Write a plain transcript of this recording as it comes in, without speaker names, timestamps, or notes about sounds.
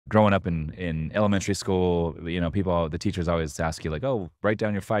growing up in elementary school, the teachers always ask you like, oh, write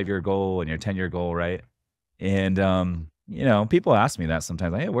down your 5-year goal and your 10-year goal, right? And, people ask me that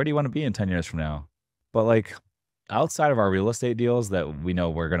sometimes, like, hey, where do you want to be in 10 years from now? But like outside of our real estate deals that we know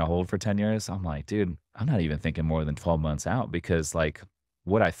we're going to hold for 10 years, I'm like, dude, I'm not even thinking more than 12 months out because like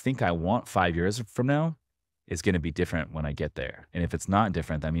what I think I want 5 years from now is going to be different when I get there. And if it's not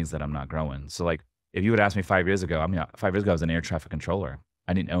different, that means that I'm not growing. So like if you would ask me 5 years ago, 5 years ago, I was an air traffic controller.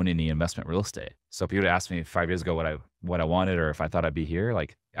 I didn't own any investment real estate. So if you would ask me 5 years ago what I wanted or if I thought I'd be here,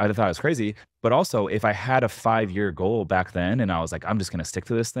 like I would have thought it was crazy. But also if I had a 5-year goal back then and I was like, I'm just gonna stick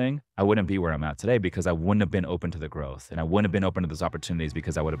to this thing, I wouldn't be where I'm at today because I wouldn't have been open to the growth and I wouldn't have been open to those opportunities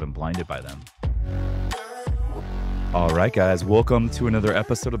because I would have been blinded by them. All right, guys, welcome to another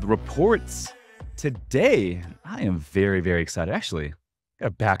episode of The Reports. Today, I am very, very excited. Actually,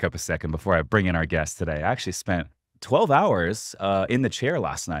 gotta back up a second before I bring in our guest today. I actually spent 12 hours in the chair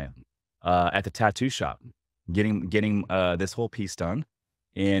last night at the tattoo shop, getting this whole piece done.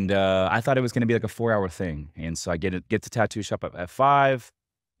 And I thought it was going to be like a 4-hour thing. And so I get to tattoo shop at 5.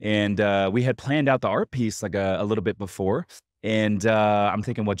 And we had planned out the art piece like a little bit before. And I'm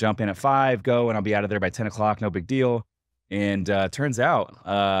thinking we'll jump in at 5, go, and I'll be out of there by 10 o'clock, no big deal. And turns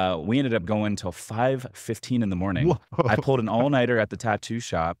out we ended up going till 5:15 in the morning. Whoa. I pulled an all-nighter at the tattoo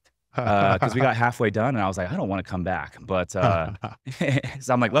shop because we got halfway done, and I was like, I don't want to come back. But so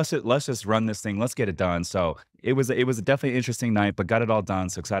I'm like, let's just run this thing. Let's get it done. So it was a definitely interesting night, but got it all done.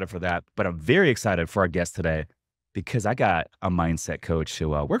 So excited for that. But I'm very excited for our guest today because I got a mindset coach who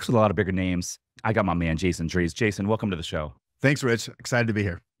works with a lot of bigger names. I got my man Jason Drees. Jason, welcome to the show. Thanks, Rich. Excited to be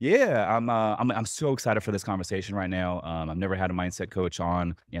here. Yeah, I'm so excited for this conversation right now. I've never had a mindset coach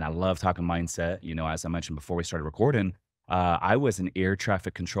on, and I love talking mindset. As I mentioned before we started recording, I was an air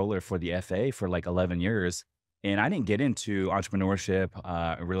traffic controller for the FAA for like 11 years, and I didn't get into entrepreneurship,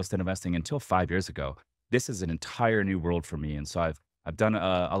 real estate investing until 5 years ago. This is an entire new world for me, and so I've done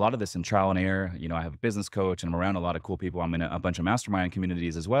a lot of this in trial and error. I have a business coach and I'm around a lot of cool people. I'm in a bunch of mastermind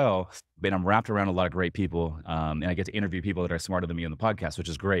communities as well, but I'm wrapped around a lot of great people. And I get to interview people that are smarter than me on the podcast, which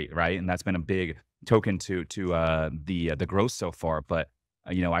is great, right? And that's been a big token to the growth so far. But,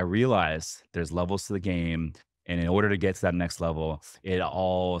 I realize there's levels to the game. And in order to get to that next level, it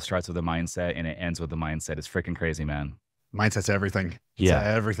all starts with a mindset and it ends with a mindset. It's freaking crazy, man. Mindset's everything. It's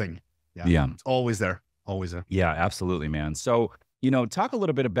everything. Yeah. Yeah. It's always there. Always there. Yeah, absolutely, man. So, talk a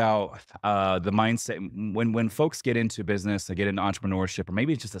little bit about the mindset when folks get into business, they get into entrepreneurship, or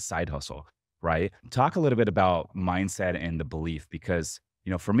maybe it's just a side hustle, right? Talk a little bit about mindset and the belief, because,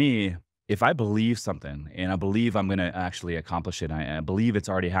 for me, if I believe something and I believe I'm going to actually accomplish it, I believe it's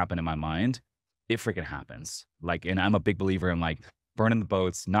already happened in my mind, it freaking happens. Like, and I'm a big believer in like burning the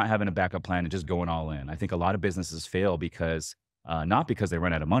boats, not having a backup plan and just going all in. I think a lot of businesses fail because, not because they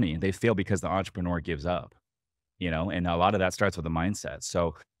run out of money, they fail because the entrepreneur gives up. And a lot of that starts with the mindset.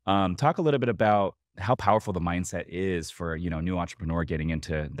 So talk a little bit about how powerful the mindset is for, a new entrepreneur getting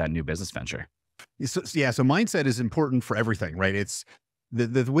into that new business venture. So mindset is important for everything, right? It's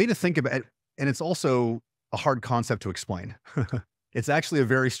the way to think about it. And it's also a hard concept to explain. It's actually a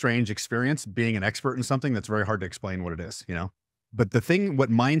very strange experience being an expert in something that's very hard to explain what it is, But what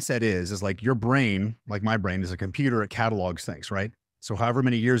mindset is like your brain, like my brain is a computer, it catalogs things, right? So however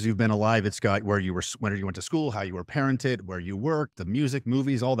many years you've been alive, it's got where you went to school, how you were parented, where you worked, the music,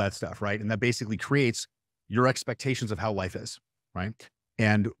 movies, all that stuff, right? And that basically creates your expectations of how life is, right?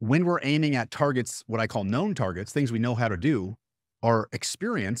 And when we're aiming at targets, what I call known targets, things we know how to do, our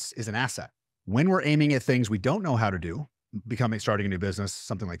experience is an asset. When we're aiming at things we don't know how to do, starting a new business,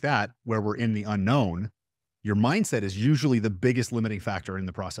 something like that, where we're in the unknown, your mindset is usually the biggest limiting factor in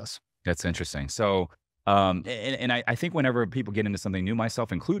the process. That's interesting. So, and I think whenever people get into something new,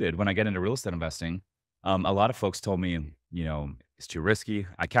 myself included, when I get into real estate investing, a lot of folks told me, it's too risky.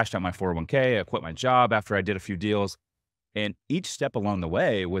 I cashed out my 401k. I quit my job after I did a few deals. And each step along the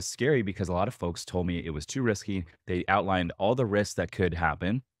way was scary because a lot of folks told me it was too risky. They outlined all the risks that could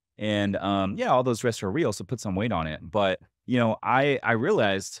happen. And all those risks are real. So put some weight on it. But, I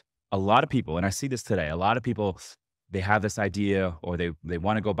realized a lot of people, and I see this today, a lot of people, they have this idea or they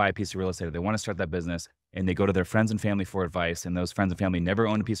want to go buy a piece of real estate or they want to start that business and they go to their friends and family for advice. And those friends and family never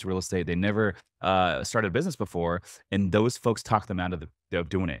owned a piece of real estate. They never started a business before. And those folks talk them out of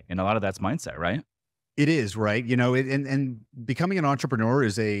doing it. And a lot of that's mindset, right? It is, right? And becoming an entrepreneur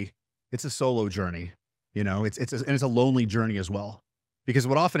it's a solo journey, it's a lonely journey as well. Because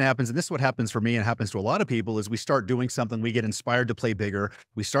what often happens, and this is what happens for me and happens to a lot of people, is we start doing something, we get inspired to play bigger.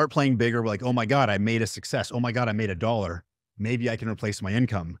 We start playing bigger. We're like, oh my God, I made a success. Oh my God, I made $1. Maybe I can replace my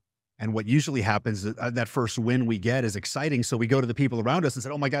income. And what usually happens is that first win we get is exciting. So we go to the people around us and say,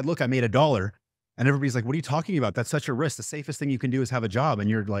 oh my God, look, I made $1. And everybody's like, what are you talking about? That's such a risk. The safest thing you can do is have a job. And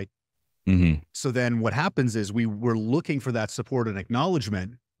you're like, so then what happens is we're looking for that support and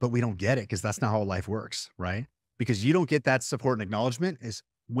acknowledgement, but we don't get it because that's not how life works, right? Because you don't get that support and acknowledgement is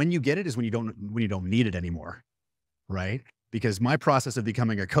when you get it is when you don't need it anymore, right? Because my process of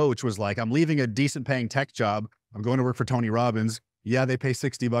becoming a coach was like, I'm leaving a decent paying tech job. I'm going to work for Tony Robbins. Yeah, they pay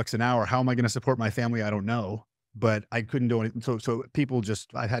 $60 an hour. How am I going to support my family? I don't know. But I couldn't do anything. So people just,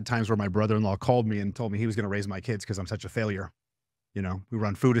 I had times where my brother-in-law called me and told me he was going to raise my kids because I'm such a failure. You know, we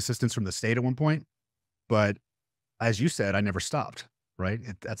run food assistance from the state at one point, but as you said, I never stopped, right?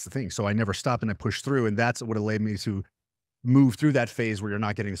 That's the thing. So I never stopped and I pushed through, and that's what allowed me to move through that phase where you're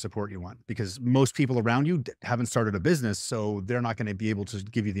not getting the support you want, because most people around you haven't started a business. So they're not going to be able to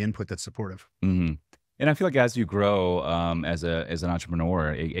give you the input that's supportive. And I feel like as you grow, as an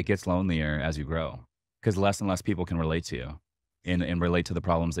entrepreneur, it gets lonelier as you grow because less and less people can relate to you and relate to the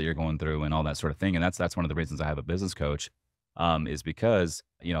problems that you're going through and all that sort of thing. And that's one of the reasons I have a business coach. Is because,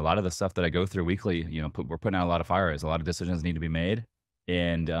 you know, a lot of the stuff that I go through weekly, you know, we're putting out a lot of fires, a lot of decisions need to be made.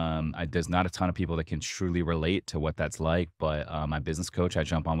 And there's not a ton of people that can truly relate to what that's like. But my business coach, I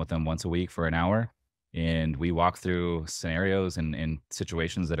jump on with them once a week for an hour and we walk through scenarios and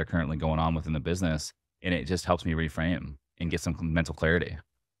situations that are currently going on within the business. And it just helps me reframe and get some mental clarity.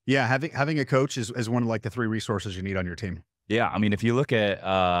 Yeah. Having a coach is one of like the 3 resources you need on your team. Yeah, I mean, if you look at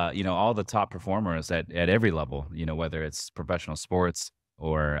you know, all the top performers at every level, you know, whether it's professional sports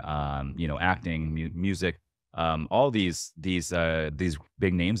or you know, acting, music, all these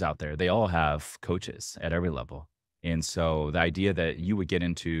big names out there, they all have coaches at every level. And so the idea that you would get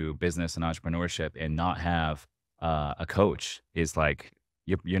into business and entrepreneurship and not have a coach is like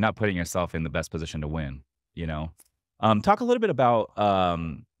you're not putting yourself in the best position to win. You know, talk a little bit about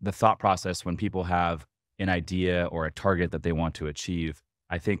the thought process when people have an idea or a target that they want to achieve.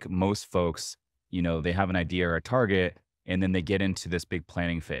 I think most folks, you know, they have an idea or a target and then they get into this big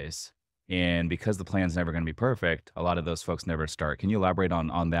planning phase. And because the plan's never going to be perfect, a lot of those folks never start. Can you elaborate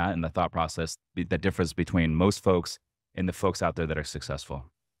on that and the thought process, the difference between most folks and the folks out there that are successful?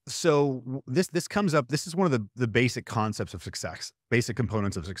 So this comes up. This is one of the basic concepts of success, basic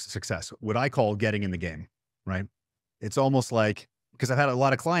components of success, what I call getting in the game, right? It's almost like, because I've had a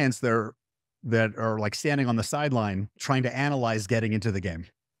lot of clients there that are like standing on the sideline trying to analyze getting into the game,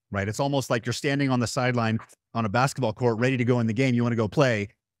 right? It's almost like you're standing on the sideline on a basketball court, ready to go in the game. You want to go play.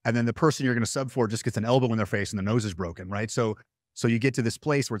 And then the person you're going to sub for just gets an elbow in their face and the nose is broken, right? So you get to this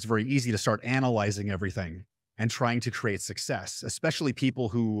place where it's very easy to start analyzing everything and trying to create success, especially people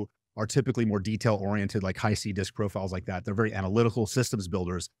who are typically more detail oriented, like high C disc profiles like that. They're very analytical systems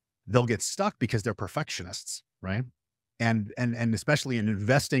builders. They'll get stuck because they're perfectionists, right? And especially in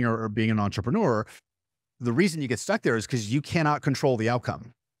investing or being an entrepreneur, the reason you get stuck there is because you cannot control the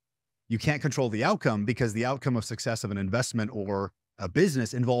outcome. You can't control the outcome because the outcome of success of an investment or a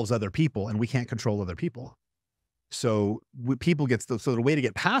business involves other people, and we can't control other people. So people get, so the way to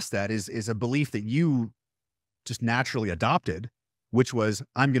get past that is a belief that you just naturally adopted, which was,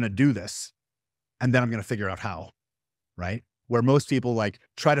 I'm going to do this and then I'm going to figure out how, right? Where most people like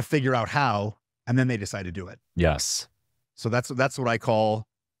try to figure out how, and then they decide to do it. Yes. So that's what I call,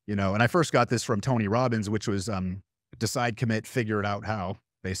 you know, and I first got this from Tony Robbins, which was decide, commit, figure it out how,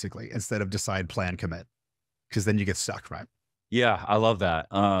 basically, instead of decide, plan, commit, because then you get stuck, right? Yeah, I love that.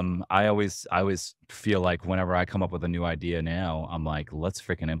 I always feel like whenever I come up with a new idea now, I'm like, let's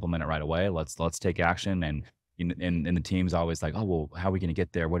freaking implement it right away. Let's take action. And the team's always like, oh, well, how are we going to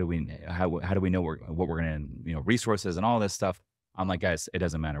get there? How do we know what we're going to, you know, resources and all this stuff. I'm like, guys, it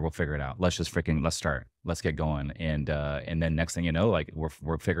doesn't matter. We'll figure it out. Let's start. Let's get going. And then next thing you know, like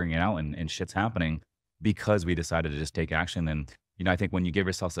we're figuring it out and shit's happening because we decided to just take action. And, you know, I think when you give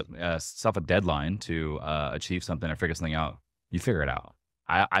yourself a deadline to achieve something or figure something out, you figure it out.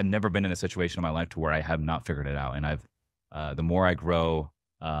 I've never been in a situation in my life to where I have not figured it out. And the more I grow,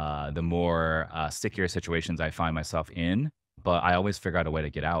 the more stickier situations I find myself in, but I always figure out a way to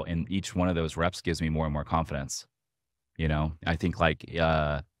get out. And each one of those reps gives me more and more confidence. You know, I think like,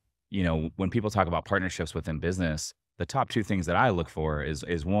 you know, when people talk about partnerships within business, the top 2 things that I look for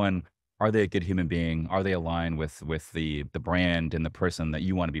is one, are they a good human being? Are they aligned with the brand and the person that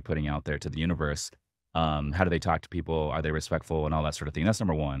you want to be putting out there to the universe? How do they talk to people? Are they respectful and all that sort of thing? That's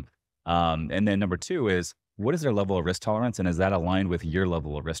number 1. And then number 2 is, what is their level of risk tolerance? And is that aligned with your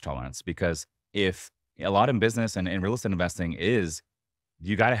level of risk tolerance? Because if a lot in business and real estate investing is,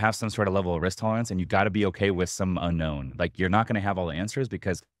 you got to have some sort of level of risk tolerance and you got to be okay with some unknown. Like you're not going to have all the answers,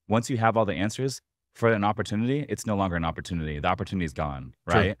 because once you have all the answers, for an opportunity, it's no longer an opportunity. The opportunity is gone,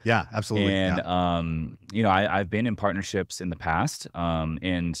 True. right? Yeah, absolutely. And, Yeah. you know, I've been in partnerships in the past,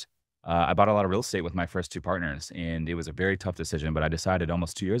 and I bought a lot of real estate with my first 2 partners, and it was a very tough decision, but I decided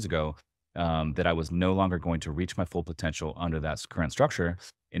almost 2 years ago, that I was no longer going to reach my full potential under that current structure.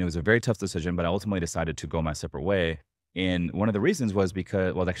 And it was a very tough decision, but I ultimately decided to go my separate way. And one of the reasons was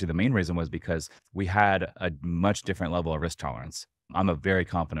because, well, actually, the main reason was because we had a much different level of risk tolerance. I'm a very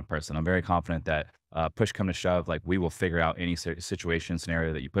confident person. I'm very confident that push come to shove, like we will figure out any situation,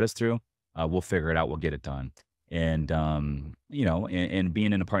 scenario that you put us through. We'll figure it out. We'll get it done. And, you know, and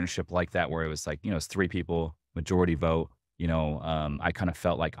being in a partnership like that, where it was like, you know, it's 3 people, majority vote, you know, I kind of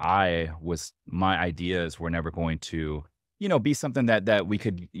felt like my ideas were never going to, you know, be something that we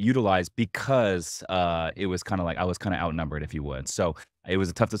could utilize because it was kind of like I was kind of outnumbered, if you would. So it was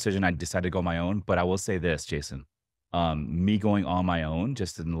a tough decision. I decided to go my own, but I will say this, Jason, me going on my own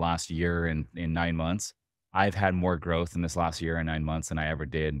just in the last year and in 9 months, I've had more growth in this last year and 9 months than I ever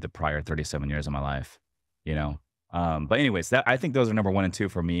did the prior 37 years of my life, you know? But anyways, that I think those are number 1 and 2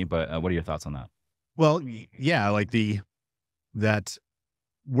 for me. But what are your thoughts on that? Well, yeah, like that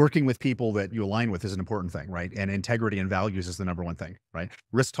working with people that you align with is an important thing, right? And integrity and values is the number 1 thing, right?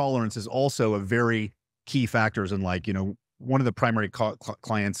 Risk tolerance is also a very key factors in, like, you know, one of the primary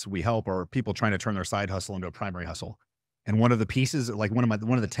clients we help are people trying to turn their side hustle into a primary hustle. And one of the pieces, like one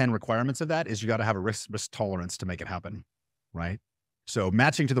of the 10 requirements of that is you got to have a risk tolerance to make it happen, right? So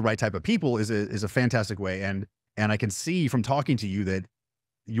matching to the right type of people is a fantastic way. And I can see from talking to you that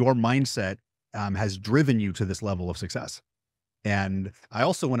your mindset has driven you to this level of success. And I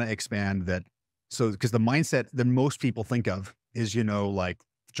also want to expand that. So, because the mindset that most people think of is, you know, like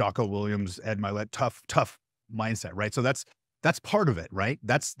Jocko Williams, Ed Milet, tough mindset, right? So that's part of it, right?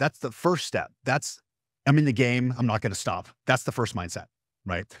 That's the first step. I'm in the game. I'm not going to stop. That's the first mindset,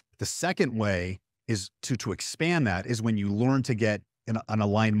 right? The second way is to expand that is when you learn to get an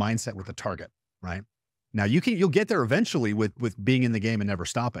aligned mindset with the target, right? Now you'll get there eventually with being in the game and never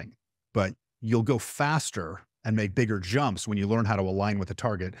stopping, but you'll go faster and make bigger jumps when you learn how to align with the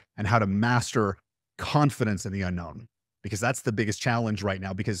target and how to master confidence in the unknown, because that's the biggest challenge right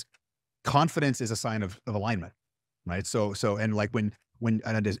now, because confidence is a sign of alignment, right? So, and like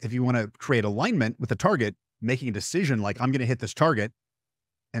if you want to create alignment with the target, making a decision like I'm going to hit this target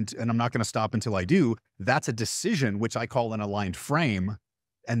and I'm not going to stop until I do, that's a decision, which I call an aligned frame.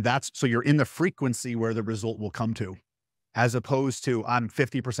 And so you're in the frequency where the result will come to, as opposed to I'm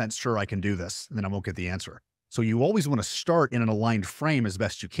 50% sure I can do this, and then I won't get the answer. So you always want to start in an aligned frame as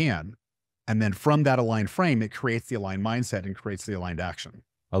best you can. And then from that aligned frame, it creates the aligned mindset and creates the aligned action.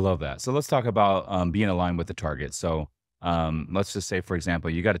 I love that. So let's talk about being aligned with the target. So let's just say, for example,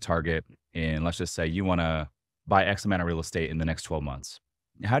 you got a target, and let's just say you want to buy X amount of real estate in the next 12 months.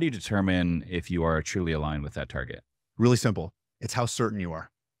 How do you determine if you are truly aligned with that target? Really simple. It's how certain you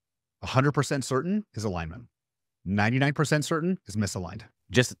are. 100% certain is alignment. 99% certain is misaligned.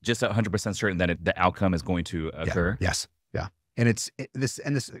 Just 100% certain that the outcome is going to occur. Yeah. Yes. Yeah.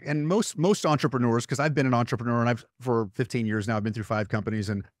 And most entrepreneurs, because I've been an entrepreneur and for 15 years now, I've been through 5 companies,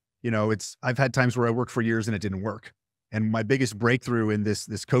 and you know, I've had times where I worked for years and it didn't work. And my biggest breakthrough in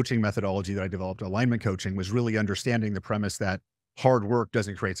this coaching methodology that I developed, alignment coaching, was really understanding the premise that hard work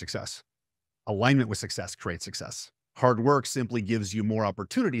doesn't create success. Alignment with success creates success. Hard work simply gives you more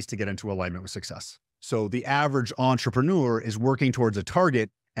opportunities to get into alignment with success. So the average entrepreneur is working towards a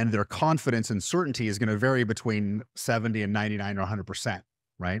target, and their confidence and certainty is going to vary between 70 and 99 or 100%,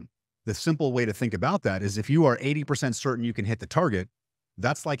 right? The simple way to think about that is if you are 80% certain you can hit the target,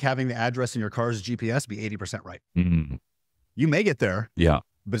 that's like having the address in your car's GPS be 80% right. Mm-hmm. You may get there, yeah,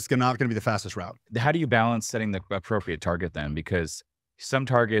 but it's not going to be the fastest route. How do you balance setting the appropriate target then? Because some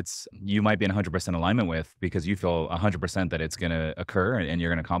targets you might be in 100% alignment with because you feel 100% that it's going to occur and you're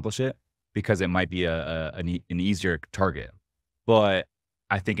going to accomplish it, because it might be an easier target. But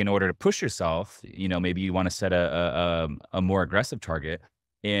I think in order to push yourself, you know, maybe you want to set a more aggressive target,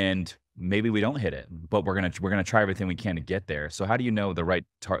 and maybe we don't hit it, but we're gonna try everything we can to get there. So how do you know the right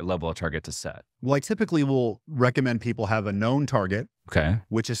level of target to set? Well, I typically will recommend people have a known target, okay,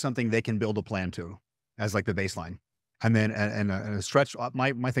 which is something they can build a plan to as like the baseline. And then a stretch.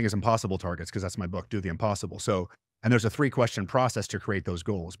 My thing is impossible targets, because that's my book, Do the Impossible. So, and there's a 3-question process to create those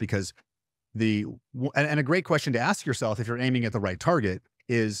goals, because and a great question to ask yourself if you're aiming at the right target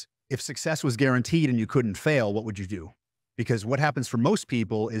is, if success was guaranteed and you couldn't fail, what would you do? Because what happens for most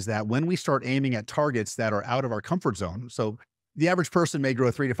people is that when we start aiming at targets that are out of our comfort zone, so the average person may grow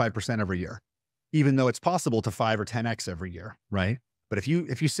 3 to 5% every year, even though it's possible to 5 or 10x every year, right? But if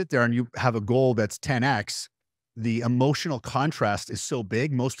you sit there and you have a goal that's 10x, the emotional contrast is so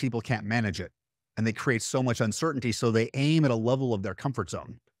big, most people can't manage it. and they create so much uncertainty. So they aim at a level of their comfort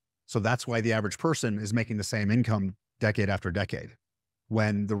zone. So that's why the average person is making the same income decade after decade.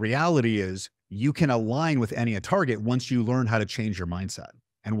 When the reality is you can align with any target once you learn how to change your mindset.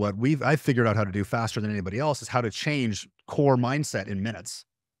 And what I've figured out how to do faster than anybody else is how to change core mindset in minutes,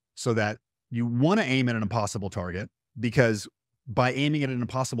 so that you want to aim at an impossible target, because by aiming at an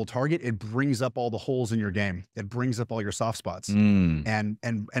impossible target, it brings up all the holes in your game. It brings up all your soft spots, and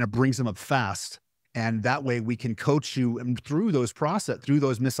it brings them up fast. And that way we can coach you through those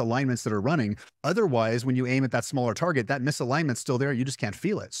misalignments that are running. Otherwise, when you aim at that smaller target, that misalignment's still there. You just can't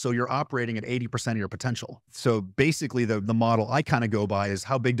feel it. So you're operating at 80% of your potential. So basically the model I kind of go by is,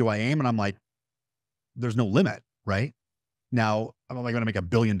 how big do I aim? And I'm like, there's no limit, right? Now, am I going to make $1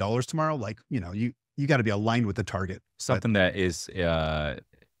 billion tomorrow? Like, you got to be aligned with the target. Something that is,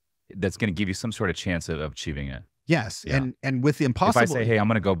 that's going to give you some sort of chance of achieving it. Yes. Yeah. And with the impossible, if I say, hey, I'm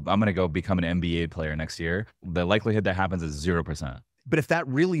going to go become an NBA player next year, the likelihood that happens is 0%. But if that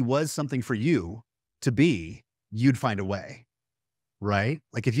really was something for you to be, you'd find a way, right?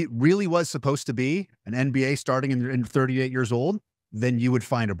 Like if it really was supposed to be an NBA starting in 38 years old, then you would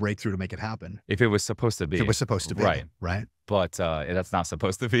find a breakthrough to make it happen. If it was supposed to be. If it was supposed to be. Right. Right. But that's not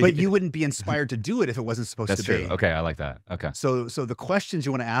supposed to be. But you wouldn't be inspired to do it if it wasn't supposed to be. That's true. Okay. I like that. Okay. So the questions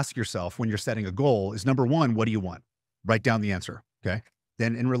you want to ask yourself when you're setting a goal is, number one, what do you want? Write down the answer. Okay.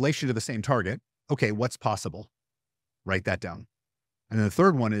 Then in relation to the same target, okay, what's possible? Write that down. And then the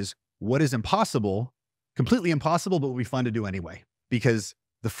third one is, what is impossible, completely impossible, but would be fun to do anyway? Because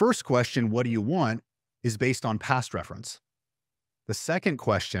the first question, what do you want, is based on past reference. The second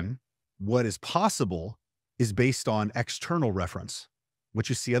question, what is possible, is based on external reference, what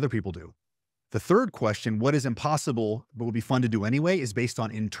you see other people do. The third question, what is impossible but would be fun to do anyway, is based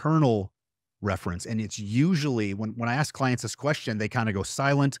on internal reference. And it's usually, when I ask clients this question, they kind of go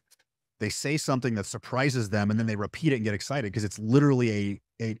silent. They say something that surprises them, and then they repeat it and get excited because it's literally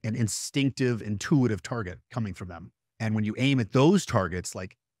an instinctive, intuitive target coming from them. And when you aim at those targets,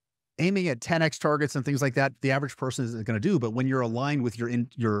 like aiming at 10x targets and things like that, the average person isn't going to do. But when you're aligned with your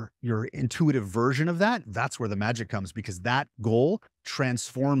intuitive version of that, that's where the magic comes, because that goal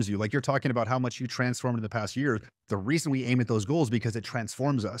transforms you. Like you're talking about how much you transformed in the past year. The reason we aim at those goals is because it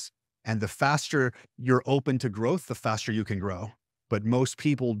transforms us. And the faster you're open to growth, the faster you can grow. But most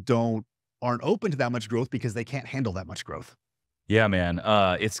people aren't open to that much growth because they can't handle that much growth. Yeah, man.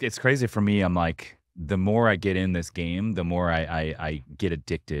 It's crazy for me. I'm like, the more I get in this game, the more I get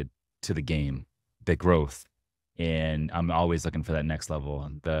addicted to the game, the growth. And I'm always looking for that next level,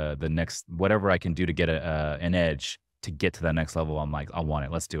 the next, whatever I can do to get an edge to get to that next level. I'm like, I want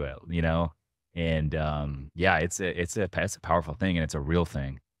it. Let's do it. And yeah, it's a powerful thing, and it's a real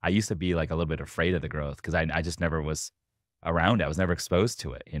thing. I used to be like a little bit afraid of the growth because I just never was around it. I was never exposed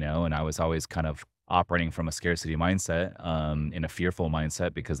to it, and I was always kind of operating from a scarcity mindset, in a fearful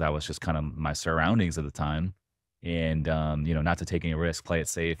mindset, because that was just kind of my surroundings at the time. And, not to take any risk, play it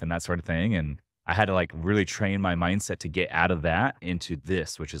safe and that sort of thing. And I had to like really train my mindset to get out of that into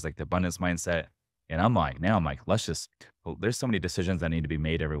this, which is like the abundance mindset. And I'm like, there's so many decisions that need to be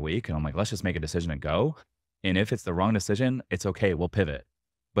made every week. And I'm like, let's just make a decision and go. And if it's the wrong decision, it's okay. We'll pivot.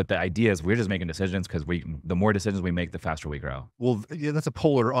 But the idea is we're just making decisions because the more decisions we make, the faster we grow. Well, yeah, that's a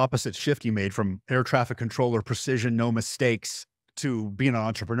polar opposite shift you made from air traffic controller, precision, no mistakes, to being an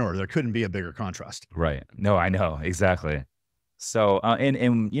entrepreneur. There couldn't be a bigger contrast. Right. No, I know. Exactly. So,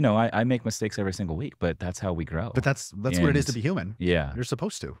 I make mistakes every single week, but that's how we grow. But that's what it is to be human. Yeah. You're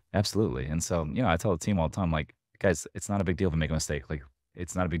supposed to. Absolutely. And so, I tell the team all the time, like, guys, it's not a big deal if we make a mistake. Like,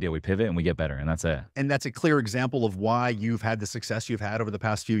 it's not a big deal. We pivot and we get better, and that's it. And that's a clear example of why you've had the success you've had over the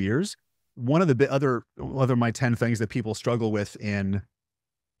past few years. One of the other my 10 things that people struggle with in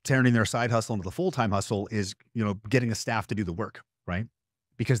turning their side hustle into the full-time hustle is, getting the staff to do the work, right?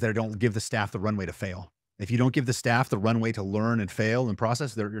 Because they don't give the staff the runway to fail. If you don't give the staff the runway to learn and fail and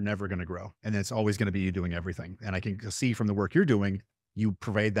process, you're never going to grow. And it's always going to be you doing everything. And I can see from the work you're doing, you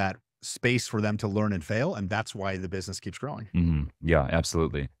provide that space for them to learn and fail. And that's why the business keeps growing. Mm-hmm. Yeah,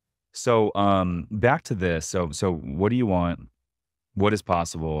 absolutely. So back to this. So what do you want? What is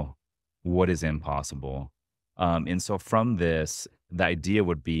possible? What is impossible? And so from this, the idea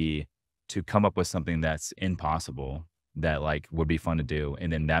would be to come up with something that's impossible, that like would be fun to do.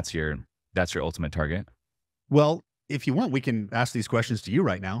 And then that's your ultimate target. Well, if you want, we can ask these questions to you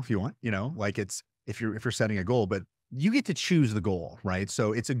right now. If you want, like if you're setting a goal, but you get to choose the goal, right?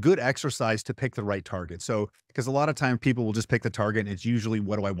 So it's a good exercise to pick the right target. So, because a lot of times people will just pick the target and it's usually,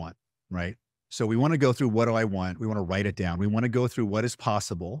 what do I want, right? So we want to go through, what do I want? We want to write it down. We want to go through what is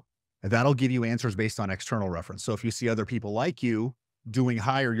possible. And that'll give you answers based on external reference. So if you see other people like you doing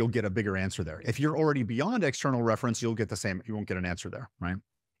higher, you'll get a bigger answer there. If you're already beyond external reference, you'll get the same, you won't get an answer there, right?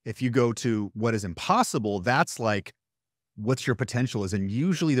 If you go to what is impossible, that's like, what's your potential is. And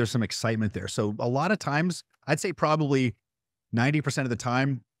usually there's some excitement there. So a lot of times, I'd say probably 90% of the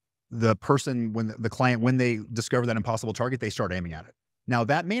time, the person, when the client, when they discover that impossible target, they start aiming at it. Now,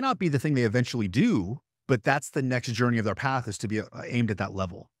 that may not be the thing they eventually do, but that's the next journey of their path, is to be aimed at that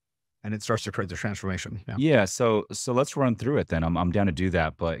level. And it starts to create the transformation. Yeah. Yeah, so let's run through it then. I'm down to do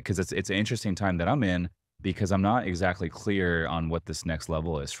that, but because it's an interesting time that I'm in, because I'm not exactly clear on what this next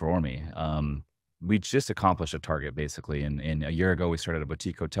level is for me. We just accomplished a target basically, and a year ago we started a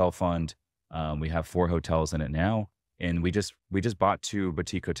boutique hotel fund. We have 4 hotels in it now, and we just bought 2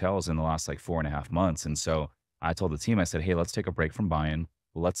 boutique hotels in the last like 4.5 months. And so I told the team, I said, hey, let's take a break from buying.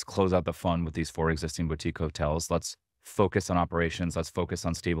 Let's close out the fund with these 4 existing boutique hotels. Let's focus on operations. Let's focus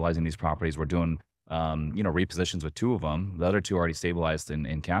on stabilizing these properties. We're doing, repositions with 2 of them. The other 2 already stabilized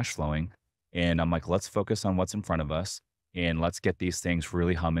and cash flowing. And I'm like, let's focus on what's in front of us, and let's get these things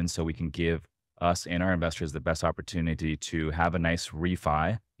really humming so we can give us and our investors the best opportunity to have a nice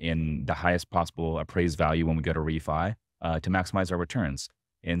refi in the highest possible appraised value when we go to refi, to maximize our returns.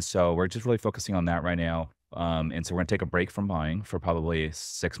 And so we're just really focusing on that right now. And so we're gonna take a break from buying for probably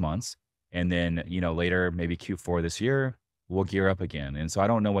 6 months. And then, later, maybe Q4 this year, we'll gear up again. And so I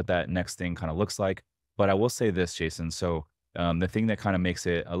don't know what that next thing kind of looks like, but I will say this, Jason. So the thing that kind of makes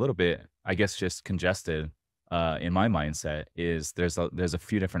it a little bit, I guess, just congested in my mindset is there's a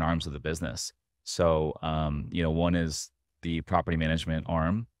few different arms of the business. So, one is the property management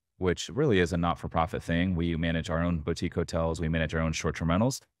arm, which really is a not-for-profit thing. We manage our own boutique hotels, we manage our own short-term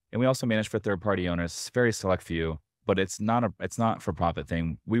rentals, and we also manage for third-party owners, very select few. But it's not for profit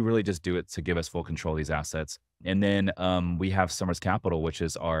thing. We really just do it to give us full control of these assets. And then we have Summers Capital, which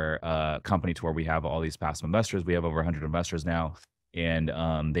is our company to where we have all these passive investors. We have over 100 investors now, and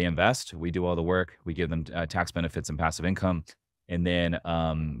they invest. We do all the work. We give them tax benefits and passive income. And then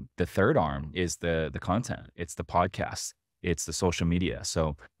the third arm is the content. It's the podcasts. It's the social media.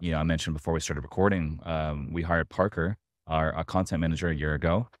 So I mentioned before we started recording, we hired Parker, our content manager, a year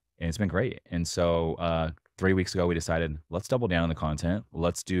ago, and it's been great. And so 3 weeks ago, we decided, let's double down on the content.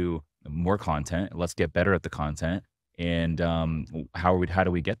 Let's do more content. Let's get better at the content. And how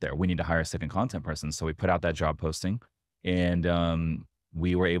do we get there? We need to hire a second content person. So we put out that job posting, and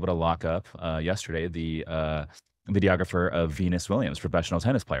we were able to lock up yesterday the videographer of Venus Williams, professional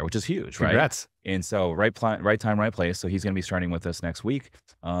tennis player, which is huge, right? Congrats. And so right time, right place. So he's going to be starting with us next week.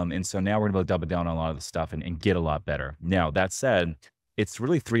 And so now we're going to be able to double down on a lot of the stuff and get a lot better. Now, that said, it's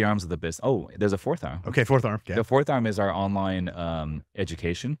really 3 arms of the business. Oh, there's a 4th arm. Okay, 4th arm. Okay. The 4th arm is our online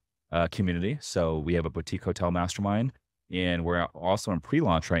education community. So we have a boutique hotel mastermind, and we're also in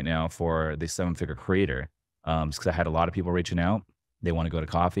pre-launch right now for the 7-figure creator. Because I had a lot of people reaching out. They want to go to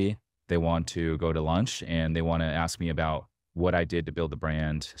coffee, they want to go to lunch, and they want to ask me about what I did to build the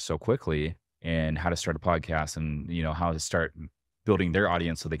brand so quickly, and how to start a podcast, and how to start building their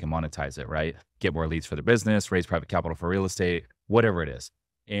audience so they can monetize it, right? Get more leads for their business, raise private capital for real estate, whatever it is.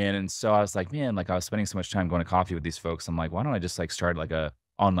 And so I was like, man, I was spending so much time going to coffee with these folks. I'm like, why don't I just start a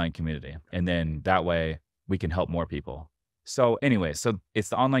online community? And then that way we can help more people. So anyway, so it's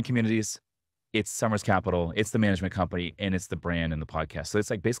the online communities, it's Summers Capital, it's the management company, and it's the brand and the podcast. So it's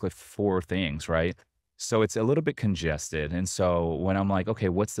basically 4 things, right? So it's a little bit congested. And so when I'm like, okay,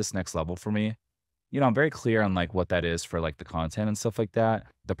 what's this next level for me? I'm very clear on what that is for the content and stuff like that.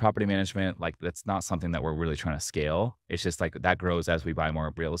 The property management, that's not something that we're really trying to scale. It's just that grows as we buy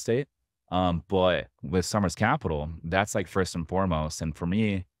more real estate. But with Summers Capital, that's first and foremost. And for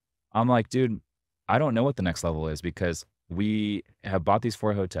me, I'm like, dude, I don't know what the next level is, because we have bought these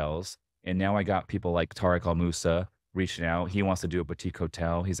 4 hotels, and now I got people like Tariq Al Musa reaching out. He wants to do a boutique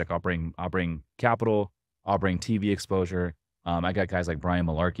hotel. He's like, I'll bring capital, I'll bring TV exposure. I got guys like Brian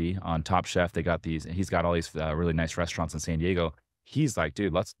Malarkey on Top Chef. He's got all these really nice restaurants in San Diego. He's like,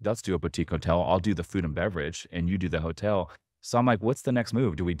 dude, let's do a boutique hotel. I'll do the food and beverage, and you do the hotel. So I'm like, what's the next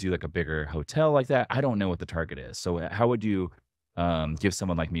move? Do we do a bigger hotel like that? I don't know what the target is. So how would you give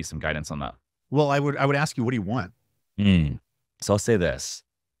someone like me some guidance on that? Well, I would ask you, what do you want? So I'll say this.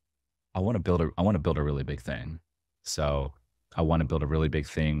 I want to build a really big thing. So I want to build a really big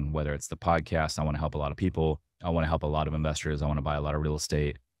thing, whether it's the podcast. I want to help a lot of people. I want to help a lot of investors. I want to buy a lot of real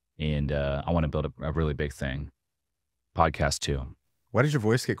estate, and I want to build a really big thing. Podcast too. Why did your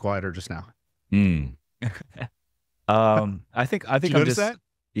voice get quieter just now? I think Did you notice that?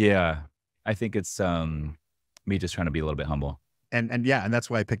 Yeah, I think it's me just trying to be a little bit humble. And yeah, and that's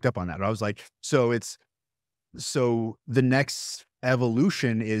why I picked up on that. I was like, so the next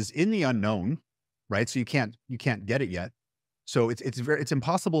evolution is in the unknown, right? So you can't get it yet. So it's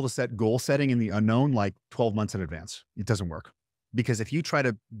impossible to set goal setting in the unknown like 12 months in advance. It doesn't work because if you try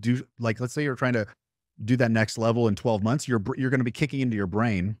to do like, let's say you're trying to do that next level in 12 months, you're going to be kicking into your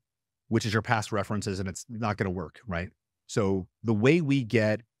brain, which is your past references, and it's not going to work, right? So the way we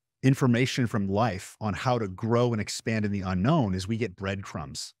get information from life on how to grow and expand in the unknown is we get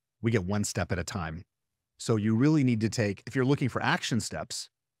breadcrumbs. We get one step at a time. So you really need to take, if you're looking for action steps,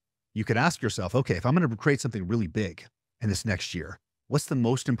 you could ask yourself, okay, if I'm going to create something really big in this next year, what's the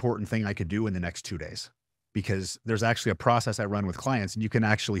most important thing I could do in the next 2 days? Because there's actually a process I run with clients, and you can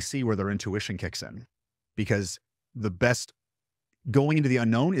actually see where their intuition kicks in. Because the best going into the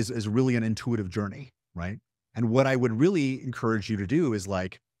unknown is really an intuitive journey, right? And what I would really encourage you to do is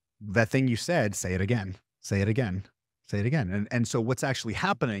like that thing you said, say it again, say it again, say it again. And so what's actually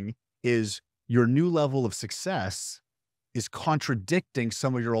happening is your new level of success is contradicting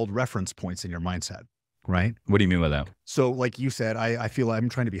some of your old reference points in your mindset, right? What do you mean by that? So like you said, I feel like I'm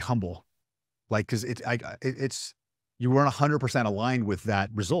trying to be humble. Like, cause you weren't 100% aligned with that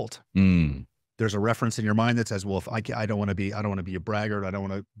result. There's a reference in your mind that says, well, if I don't want to be a braggart. I don't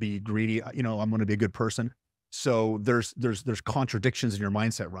want to be greedy. You know, I'm going to be a good person. So there's contradictions in your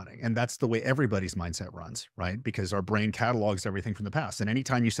mindset running. And that's the way everybody's mindset runs, right? Because our brain catalogs everything from the past. And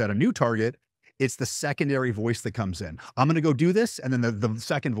anytime you set a new target, it's the secondary voice that comes in. I'm going to go do this. And then the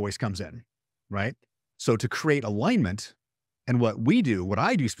second voice comes in, right? So to create alignment, and what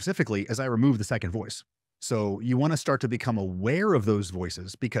I do specifically is I remove the second voice. So you want to start to become aware of those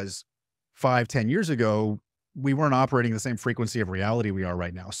voices, because 5-10 years ago, we weren't operating the same frequency of reality we are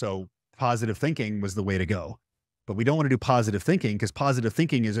right now. So positive thinking was the way to go. But we don't want to do positive thinking, because positive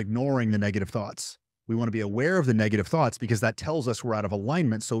thinking is ignoring the negative thoughts. We want to be aware of the negative thoughts, because that tells us we're out of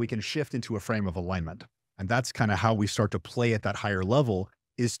alignment, so we can shift into a frame of alignment. And that's kind of how we start to play at that higher level,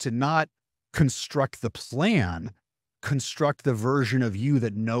 is to not construct the plan, construct the version of you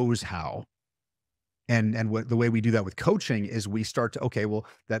that knows how. And the way we do that with coaching is we start to, okay, well,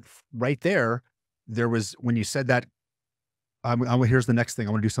 that right there was, when you said that, here's the next thing,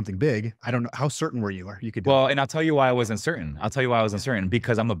 I want to do something big. I don't know, how certain were you? Or you could do Well, it. and I'll tell you why I wasn't certain. I'll tell you why I wasn't certain,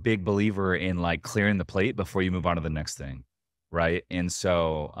 because I'm a big believer in like clearing the plate before you move on to the next thing. Right. And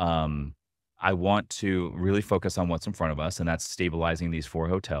so, I want to really focus on what's in front of us, and that's stabilizing these 4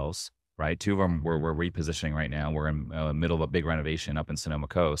 hotels, right? 2 of them we're repositioning right now. We're in the middle of a big renovation up in Sonoma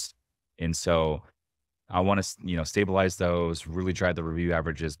Coast. And so I want to, stabilize those, really drive the review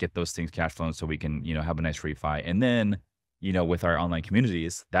averages, get those things cash flowing so we can, have a nice refi. And then, with our online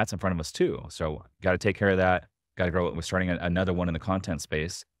communities, that's in front of us too. So got to take care of that. Got to grow. We're starting another one in the content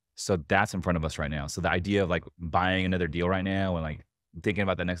space. So that's in front of us right now. So the idea of like buying another deal right now and like thinking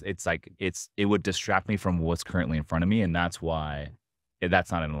about the next, it would distract me from what's currently in front of me. And that's why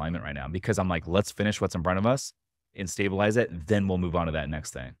that's not in alignment right now, because I'm like, let's finish what's in front of us and stabilize it, then we'll move on to that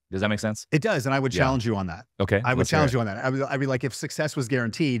next thing. Does that make sense? It does. And I would challenge you on that. Okay. I would challenge you on that. I'd be like, if success was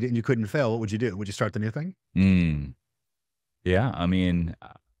guaranteed and you couldn't fail, what would you do? Would you start the new thing? Yeah. I mean,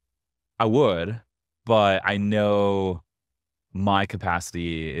 I would, but I know my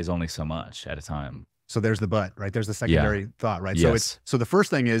capacity is only so much at a time. So there's the but, right? There's the secondary thought, right? Yes. So the first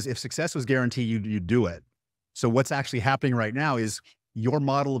thing is, if success was guaranteed, you'd do it. So what's actually happening right now is your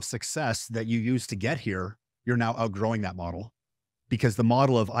model of success that you used to get here, you're now outgrowing that model, because the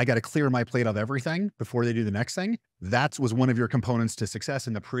model of I got to clear my plate of everything before they do the next thing, that was one of your components to success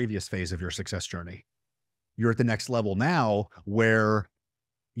in the previous phase of your success journey. You're at the next level now where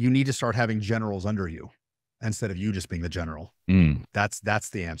you need to start having generals under you instead of you just being the general. That's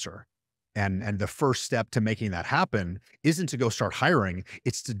the answer. And the first step to making that happen isn't to go start hiring.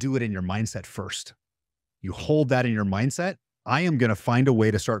 It's to do it in your mindset first. You hold that in your mindset. I am going to find a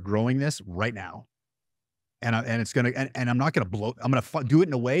way to start growing this right now. And it's going to, and I'm not going to blow, I'm going to do it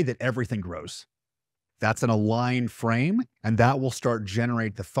in a way that everything grows. That's an aligned frame, and that will start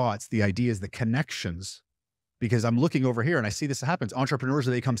generate the thoughts, the ideas, the connections. Because I'm looking over here and I see this happens. Entrepreneurs,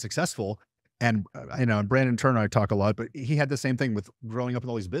 they become successful. And Brandon Turner, I talk a lot, but he had the same thing with growing up in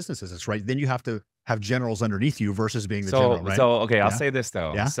all these businesses. It's right. Then you have to have generals underneath you versus being the general, right? So, okay, I'll say this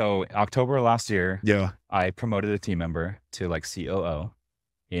though. Yeah? So October last year, I promoted a team member to like COO.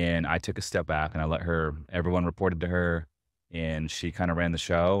 And I took a step back and I let everyone reported to her, and she kind of ran the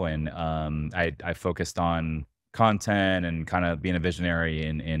show. And I focused on content and kind of being a visionary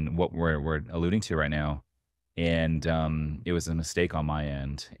in what we're alluding to right now. And it was a mistake on my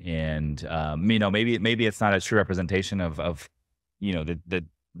end. And maybe it's not a true representation of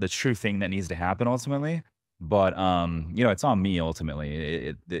the true thing that needs to happen ultimately. But it's on me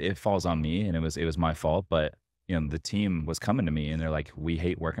ultimately. It falls on me, and it was my fault. But the team was coming to me and they're like, we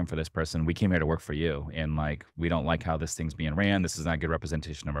hate working for this person. We came here to work for you. And like, we don't like how this thing's being ran. This is not a good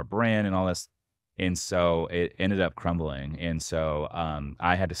representation of our brand and all this. And so it ended up crumbling. And so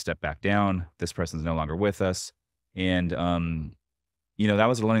I had to step back down. This person's no longer with us. And, that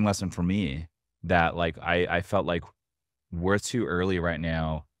was a learning lesson for me that like, I felt like we're too early right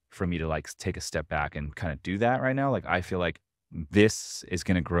now for me to like take a step back and kind of do that right now. Like, I feel like this is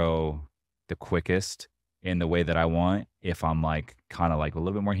going to grow the quickest in the way that I want if I'm like kind of like a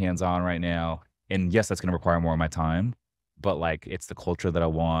little bit more hands-on right now. And yes, that's going to require more of my time, but like it's the culture that I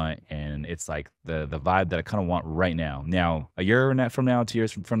want, and it's like the vibe that I kind of want right now. Now, a year from now, 2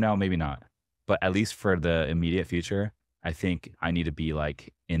 years from now, maybe not, but at least for the immediate future, I think I need to be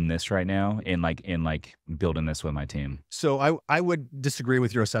like in this right now and like building this with my team. So I would disagree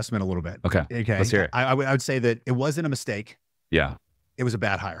with your assessment a little bit. Okay. Let's hear it. I would say that it wasn't a mistake. Yeah. It was a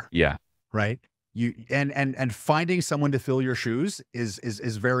bad hire. Yeah. Right. And finding someone to fill your shoes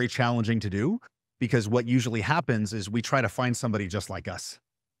is very challenging to do, because what usually happens is we try to find somebody just like us,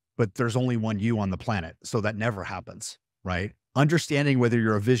 but there's only one you on the planet. So that never happens. Right. Understanding whether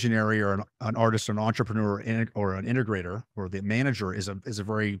you're a visionary or an artist or an entrepreneur or an integrator or the manager is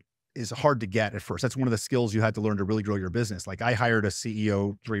hard to get at first. That's one of the skills you had to learn to really grow your business. Like I hired a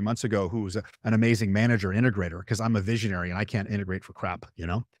CEO 3 months ago who was an amazing manager and integrator, because I'm a visionary and I can't integrate for crap,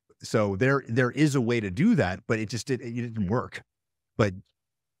 So there is a way to do that, but it didn't work. But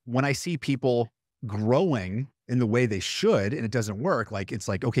when I see people growing in the way they should and it doesn't work, like it's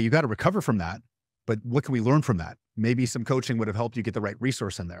like, okay, you got to recover from that. But what can we learn from that? Maybe some coaching would have helped you get the right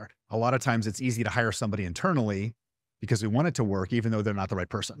resource in there. A lot of times it's easy to hire somebody internally because we want it to work, even though they're not the right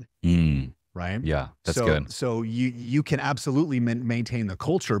person. Right? Yeah, that's good. So you can absolutely maintain the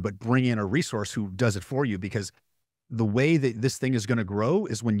culture, but bring in a resource who does it for you, because the way that this thing is going to grow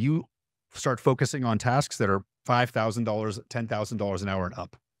is when you start focusing on tasks that are $5,000, $10,000 an hour and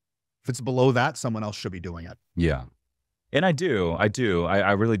up. If it's below that, someone else should be doing it. Yeah. And I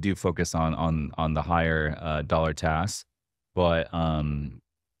really do focus on the higher dollar tasks, but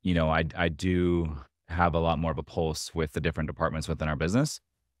I do have a lot more of a pulse with the different departments within our business,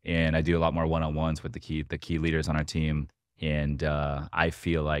 and I do a lot more one-on-ones with the key leaders on our team. And I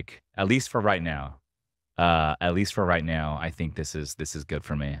feel like at least for right now, I think this is good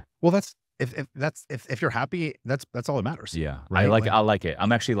for me. Well, if you're happy, that's all that matters. Yeah. Right? I like it.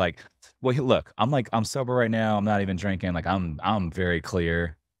 I'm actually like, well, look, I'm sober right now. I'm not even drinking. Like I'm very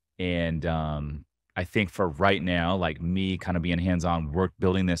clear. And I think for right now, like me kind of being hands-on,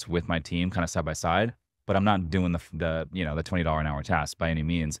 building this with my team kind of side by side, but I'm not doing the $20 an hour task by any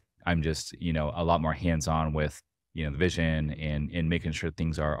means. I'm just, a lot more hands-on with, the vision and making sure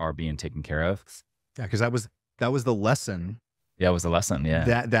things are being taken care of. Yeah. Cause that was the lesson. Yeah. It was the lesson.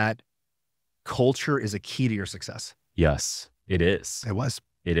 Yeah. That culture is a key to your success. Yes, it is. It was.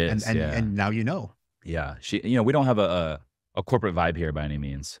 It is. And now Yeah. We don't have a corporate vibe here by any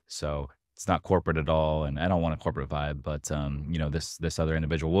means. So it's not corporate at all. And I don't want a corporate vibe, but this other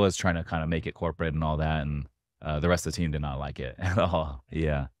individual was trying to kind of make it corporate and all that. And the rest of the team did not like it at all.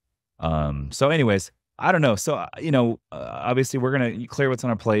 Yeah. So anyways, I don't know. So, obviously we're going to clear what's on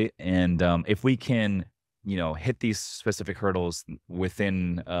our plate. And if we can, hit these specific hurdles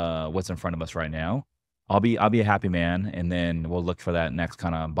within what's in front of us right now, I'll be a happy man. And then we'll look for that next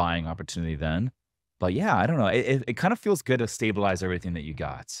kind of buying opportunity then. But yeah, I don't know. It kind of feels good to stabilize everything that you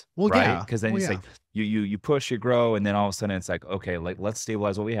got. Well, right? yeah. Because then it's like you push, you grow, and then all of a sudden it's like, okay, like let's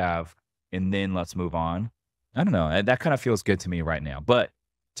stabilize what we have and then let's move on. I don't know. That kind of feels good to me right now. But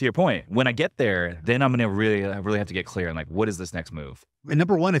to your point, when I get there, then I'm gonna really have to get clear on like, what is this next move? And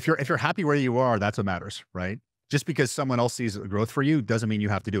number one, if you're happy where you are, that's what matters, right? Just because someone else sees growth for you doesn't mean you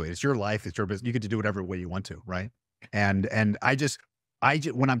have to do it. It's your life, it's your business. You get to do whatever way you want to, right? And I just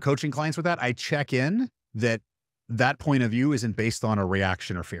when I'm coaching clients with that, I check in that point of view isn't based on a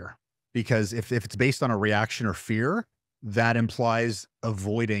reaction or fear. Because if it's based on a reaction or fear, that implies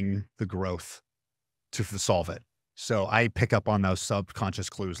avoiding the growth to solve it. So I pick up on those subconscious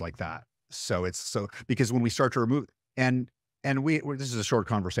clues like that. So because when we start to remove, and this is a short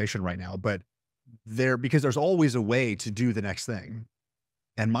conversation right now, but because there's always a way to do the next thing.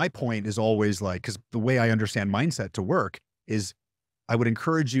 And my point is always like, because the way I understand mindset to work is I would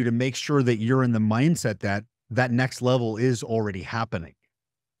encourage you to make sure that you're in the mindset that next level is already happening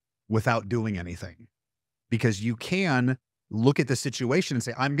without doing anything. Because you can look at the situation and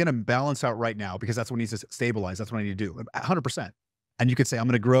say, I'm going to balance out right now because that's what needs to stabilize. That's what I need to do 100%. And you could say, I'm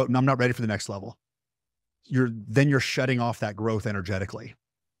going to grow and I'm not ready for the next level. Then you're shutting off that growth energetically.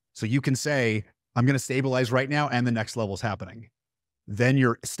 So you can say, I'm going to stabilize right now and the next level is happening. then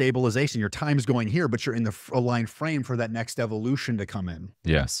your stabilization, your time's going here, but you're in the aligned frame for that next evolution to come in.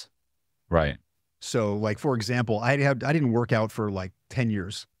 Yes. Right. So like, for example, I didn't work out for like 10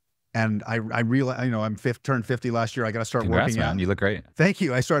 years. And I realized, you know, turned 50 last year. I got to start Congrats, working man. out. You look great. Thank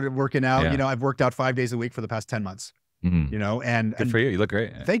you. I started working out. Yeah. You know, I've worked out 5 days a week for the past 10 months, you know, and good for you. You look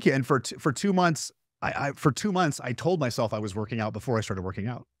great. Thank you. And for 2 months, for 2 months, I told myself I was working out before I started working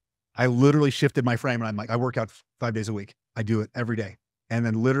out. I literally shifted my frame and I'm like, I work out 5 days a week. I do it every day. And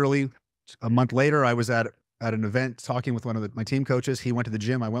then literally a month later, I was at an event talking with one of my team coaches. He went to the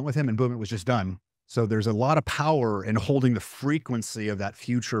gym. I went with him and boom, it was just done. So there's a lot of power in holding the frequency of that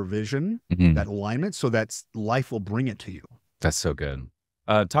future vision, that alignment, so that life will bring it to you. That's so good.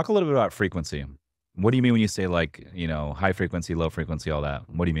 Talk a little bit about frequency. What do you mean when you say like, you know, high frequency, low frequency, all that?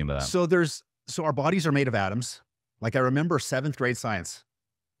 What do you mean by that? So our bodies are made of atoms. Like I remember 7th grade science.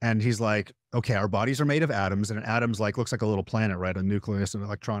 And he's like, okay, our bodies are made of atoms, and an atom's like, looks like a little planet, right? A nucleus, an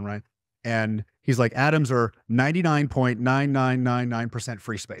electron, right? And he's like, atoms are 99.9999%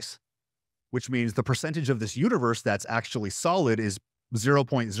 free space, which means the percentage of this universe that's actually solid is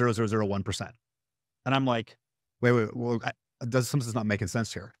 0.0001%. And I'm like, wait, well, something's not making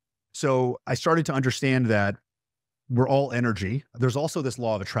sense here. So I started to understand that we're all energy. There's also this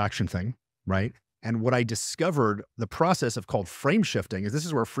law of attraction thing, right? And what I discovered, the process of called frame shifting, is this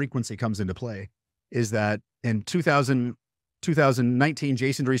is where frequency comes into play, is that in 2019,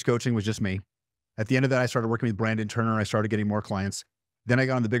 Jason Drees Coaching was just me. At the end of that, I started working with Brandon Turner. I started getting more clients. Then I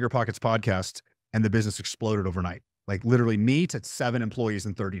got on the Bigger Pockets podcast and the business exploded overnight. Like literally me to 7 employees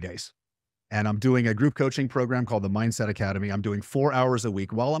in 30 days. And I'm doing a group coaching program called the Mindset Academy. I'm doing 4 hours a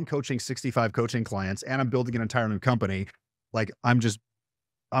week while I'm coaching 65 coaching clients and I'm building an entire new company. Like I'm just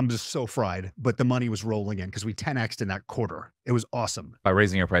so fried, but the money was rolling in because we 10x'd in that quarter. It was awesome. By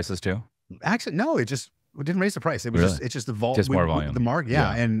raising your prices too? Actually, no, we didn't raise the price. It was really? It's just the volume. Just more volume. The market,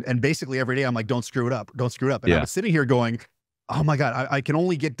 yeah. And basically every day I'm like, don't screw it up. Don't screw it up. And I was sitting here going, oh my God, I can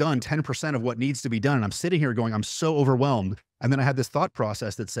only get done 10% of what needs to be done. And I'm sitting here going, I'm so overwhelmed. And then I had this thought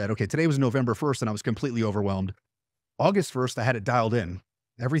process that said, okay, today was November 1st and I was completely overwhelmed. August 1st, I had it dialed in.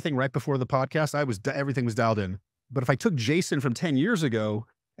 Everything right before the podcast, everything was dialed in. But if I took Jason from 10 years ago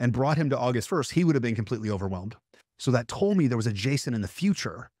and brought him to August 1st, he would have been completely overwhelmed. So that told me there was a Jason in the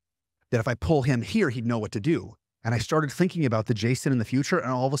future that if I pull him here, he'd know what to do. And I started thinking about the Jason in the future,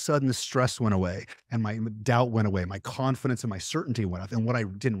 and all of a sudden the stress went away and my doubt went away. My confidence and my certainty went up. And what I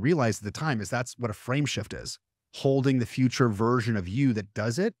didn't realize at the time is that's what a frame shift is. Holding the future version of you that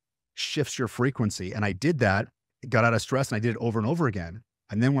does it shifts your frequency. And I did that, got out of stress, and I did it over and over again.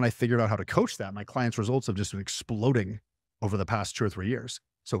 And then when I figured out how to coach that, my clients' results have just been exploding over the past 2 or 3 years.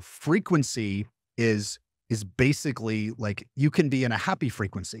 So frequency is basically like, you can be in a happy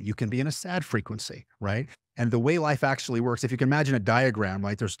frequency, you can be in a sad frequency, right? And the way life actually works, if you can imagine a diagram,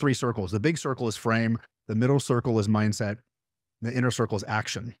 right? There's 3 circles. The big circle is frame, the middle circle is mindset, the inner circle is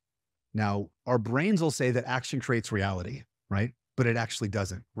action. Now, our brains will say that action creates reality, right? But it actually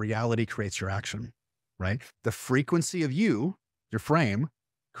doesn't. Reality creates your action, right? The frequency of you, your frame,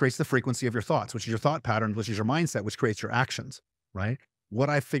 creates the frequency of your thoughts, which is your thought pattern, which is your mindset, which creates your actions, right? What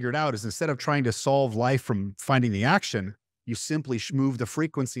I figured out is instead of trying to solve life from finding the action, you simply move the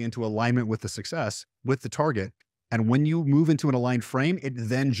frequency into alignment with the success, with the target. And when you move into an aligned frame, it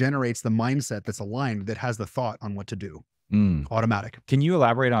then generates the mindset that's aligned, that has the thought on what to do. Automatic. Can you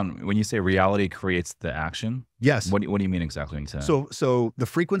elaborate on when you say reality creates the action? Yes. What do you mean exactly when you say that? So the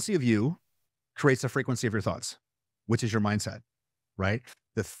frequency of you creates the frequency of your thoughts, which is your mindset, right?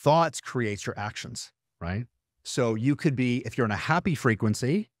 The thoughts creates your actions, right? So you could be, if you're in a happy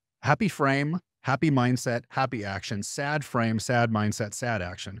frequency, happy frame, happy mindset, happy action, sad frame, sad mindset, sad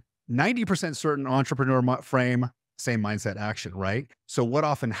action. 90% certain entrepreneur frame, same mindset, action, right? So what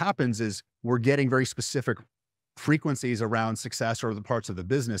often happens is we're getting very specific frequencies around success or the parts of the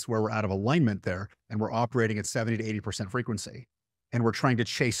business where we're out of alignment there, and we're operating at 70 to 80% frequency. And we're trying to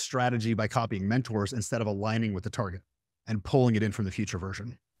chase strategy by copying mentors instead of aligning with the target and pulling it in from the future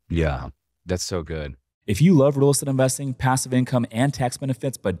version. Yeah, that's so good. If you love real estate investing, passive income, and tax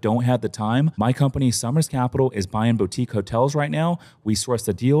benefits, but don't have the time, my company, Summers Capital, is buying boutique hotels right now. We source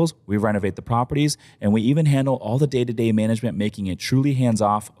the deals, we renovate the properties, and we even handle all the day-to-day management, making it truly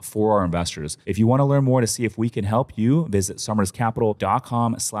hands-off for our investors. If you want to learn more to see if we can help you, visit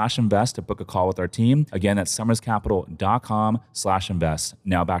summerscapital.com/invest to book a call with our team. Again, that's summerscapital.com/invest.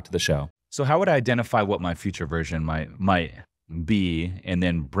 Now back to the show. So how would I identify what my future version might be, and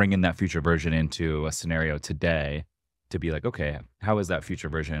then bring in that future version into a scenario today to be like, okay, how is that future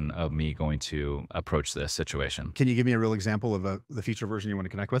version of me going to approach this situation? Can you give me a real example of the future version you want to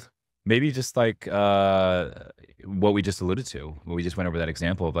connect with? Maybe just like what we just alluded to, what we just went over that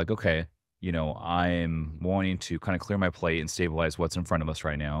example of like, okay, I'm wanting to kind of clear my plate and stabilize what's in front of us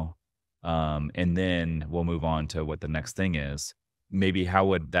right now. And then we'll move on to what the next thing is. Maybe how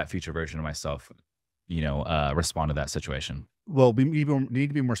would that future version of myself, respond to that situation? Well, we need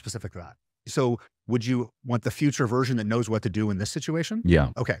to be more specific to that. So would you want the future version that knows what to do in this situation? Yeah.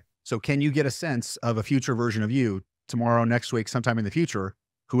 Okay. So can you get a sense of a future version of you tomorrow, next week, sometime in the future,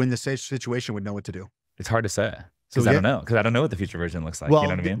 who in this situation would know what to do? It's hard to say So because I don't know. Because I don't know what the future version looks like. You know well,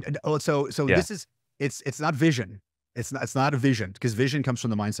 what I mean? so Yeah. this is, it's not vision. It's not a vision, because vision comes from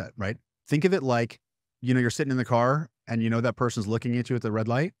the mindset, right? Think of it like, you're sitting in the car and that person's looking at you at the red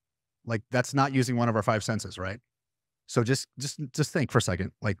light. Like, that's not using one of our five senses, right? So just think for a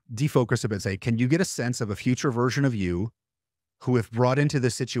second, like defocus a bit, say, can you get a sense of a future version of you who, if brought into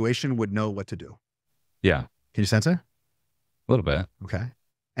this situation, would know what to do? Yeah. Can you sense it? A little bit. Okay.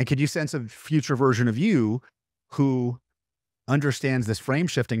 And could you sense a future version of you who understands this frame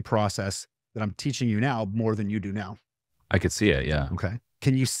shifting process that I'm teaching you now more than you do now? I could see it. Yeah. Okay.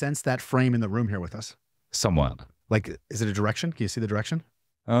 Can you sense that frame in the room here with us? Somewhat. Like, is it a direction? Can you see the direction?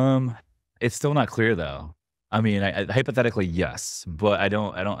 It's still not clear though. I mean, I hypothetically, yes, but I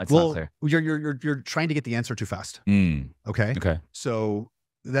don't, it's not Well, clear. you're trying to get the answer too fast. Mm, Okay. okay. So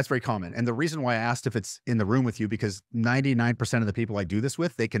that's very common. And the reason why I asked if it's in the room with you, because 99% of the people I do this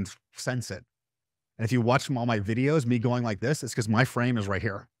with, they can sense it. And if you watch all my videos, me going like this, it's because my frame is right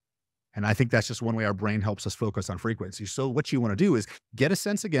here. And I think that's just one way our brain helps us focus on frequency. So what you want to do is get a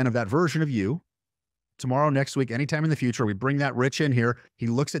sense again of that version of you tomorrow, next week, anytime in the future. We bring that Rich in here. He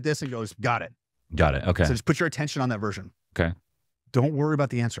looks at this and goes, got it. Got it. Okay. So just put your attention on that version. Okay. Don't worry about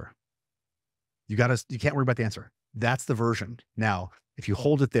the answer. You can't worry about the answer. That's the version. Now, if you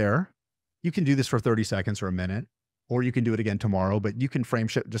hold it there, you can do this for 30 seconds or a minute, or you can do it again tomorrow, but you can frame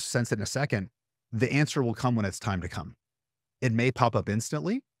shift, just sense it in a second. The answer will come when it's time to come. It may pop up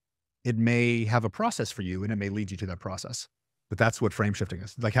instantly. It may have a process for you, and it may lead you to that process. But that's what frame shifting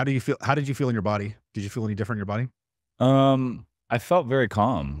is. Like, how did you feel in your body? Did you feel any different in your body? I felt very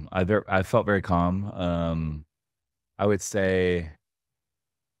calm. I felt very calm. I would say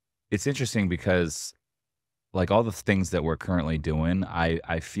it's interesting because like all the things that we're currently doing,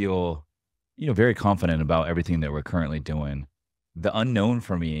 I feel, very confident about everything that we're currently doing. The unknown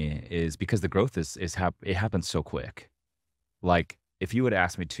for me is because the growth it happens so quick. Like if you would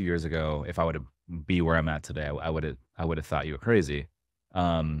ask me 2 years ago if I would be where I'm at today, I would have thought you were crazy.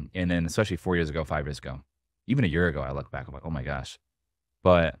 And then especially 4 years ago, 5 years ago, even a year ago, I look back, I'm like, oh my gosh.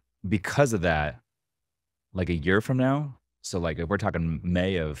 But because of that, like a year from now, so like if we're talking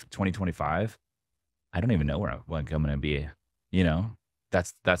May of 2025, I don't even know where I'm going to be.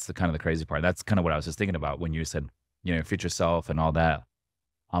 That's the kind of the crazy part. That's kind of what I was just thinking about when you said, future self and all that.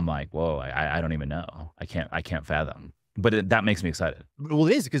 I'm like, whoa, I don't even know. I can't fathom. But that makes me excited. Well,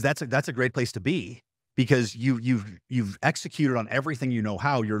 it is, because that's a great place to be, because you've executed on everything you know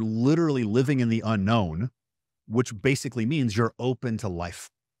how. You're literally living in the unknown, which basically means you're open to life.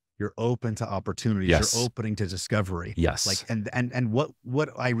 You're open to opportunities. Yes. You're opening to discovery. Yes. Like, and what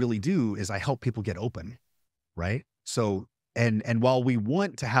I really do is I help people get open, right? So, and while we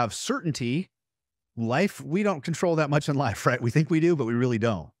want to have certainty, we don't control that much in life, right? We think we do, but we really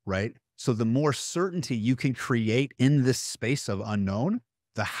don't, right? So the more certainty you can create in this space of unknown,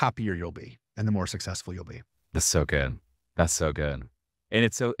 the happier you'll be and the more successful you'll be. That's so good. That's so good. And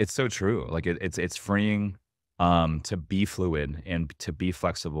it's so true. Like it's freeing to be fluid and to be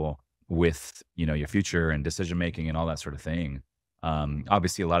flexible with, your future and decision making and all that sort of thing.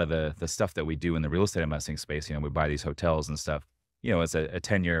 Obviously a lot of the stuff that we do in the real estate investing space, we buy these hotels and stuff, it's a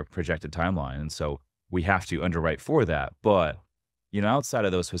 10-year projected timeline. And so we have to underwrite for that. But, outside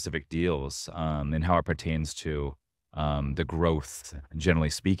of those specific deals, and how it pertains to the growth,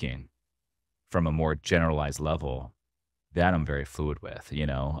 generally speaking, from a more generalized level, that I'm very fluid with,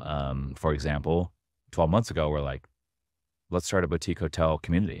 for example, 12 months ago, we're like, let's start a boutique hotel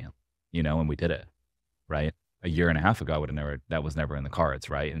community, and we did it, right? A year and a half ago, that was never in the cards,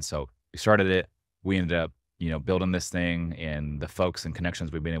 right? And so we started it, we ended up, building this thing and the folks and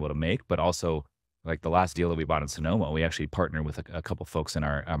connections we've been able to make, but also like the last deal that we bought in Sonoma, we actually partnered with a couple folks in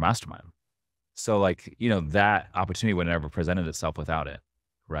our mastermind. So like, that opportunity would never presented itself without it,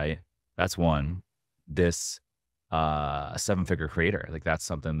 right? That's one. This a 7-figure creator, like that's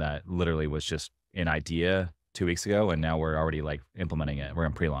something that literally was just an idea 2 weeks ago, and now we're already like implementing it. We're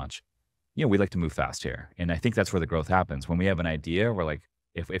in pre-launch. We like to move fast here, and I think that's where the growth happens. When we have an idea, we're like,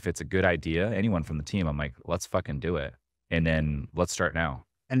 if it's a good idea, anyone from the team, I'm like, let's fucking do it, and then let's start now.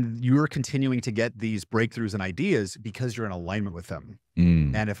 And you're continuing to get these breakthroughs and ideas because you're in alignment with them.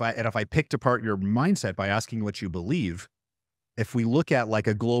 Mm. And if I picked apart your mindset by asking what you believe, if we look at like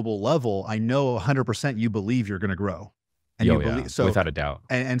a global level, I know 100% you believe you're going to grow, and you Yo, yeah, believe so, without a doubt.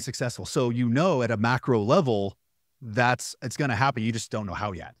 and successful. So, at a macro level, it's going to happen. You just don't know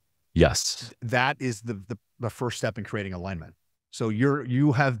how yet. Yes. That is the first step in creating alignment. So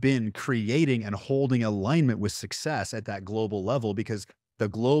you have been creating and holding alignment with success at that global level, because the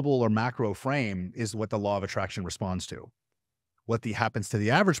global or macro frame is what the law of attraction responds to. What happens to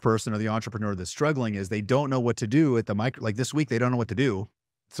the average person or the entrepreneur that's struggling is they don't know what to do at the micro. Like this week, they don't know what to do.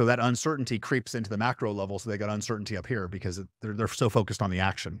 So that uncertainty creeps into the macro level. So they got uncertainty up here because they're so focused on the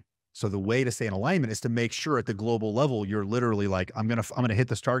action. So the way to stay in alignment is to make sure at the global level, you're literally like, I'm going to hit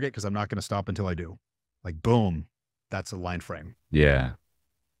this target because I'm not going to stop until I do. Like, boom, that's a line frame. Yeah.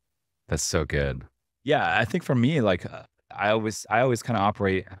 That's so good. Yeah. I think for me, like I always kind of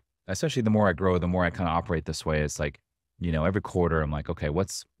operate, especially the more I grow, the more I kind of operate this way. It's like, every quarter I'm like, okay,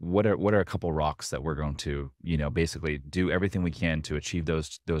 what are a couple rocks that we're going to, basically do everything we can to achieve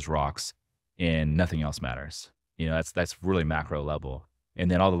those rocks, and nothing else matters. That's really macro level.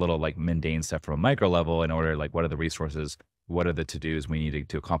 And then all the little like mundane stuff from a micro level, in order, like, what are the resources, what are the to-dos we need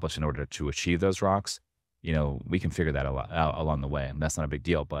to accomplish in order to achieve those rocks? We can figure that out along the way. And that's not a big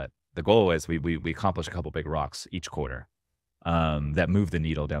deal, but the goal is we accomplish a couple big rocks each quarter, that move the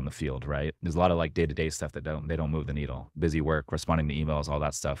needle down the field, right? There's a lot of like day-to-day stuff that don't move the needle. Busy work, responding to emails, all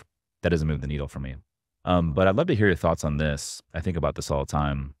that stuff, that doesn't move the needle for me. But I'd love to hear your thoughts on this. I think about this all the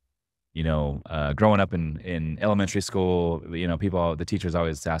time. Growing up in elementary school, the teachers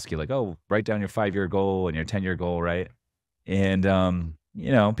always ask you like, oh, write down your 5-year goal and your 10-year goal, right? And,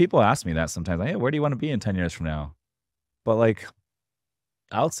 people ask me that sometimes, like, hey, where do you want to be in 10 years from now? But like,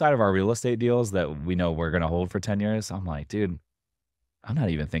 outside of our real estate deals that we know we're going to hold for 10 years, I'm like, dude, I'm not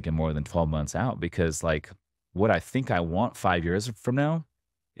even thinking more than 12 months out, because like what I think I want 5 years from now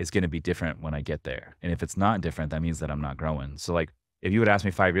is going to be different when I get there. And if it's not different, that means that I'm not growing. So like, if you would ask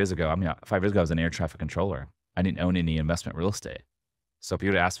me 5 years ago, 5 years ago, I was an air traffic controller. I didn't own any investment real estate. So if you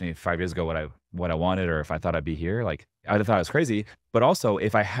would have asked me 5 years ago what I wanted, or if I thought I'd be here, like I would have thought it was crazy. But also,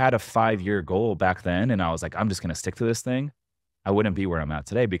 if I had a 5-year goal back then and I was like, I'm just going to stick to this thing, I wouldn't be where I'm at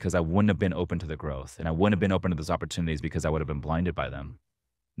today, because I wouldn't have been open to the growth, and I wouldn't have been open to those opportunities because I would have been blinded by them.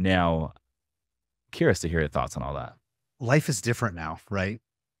 Now, curious to hear your thoughts on all that. Life is different now, right?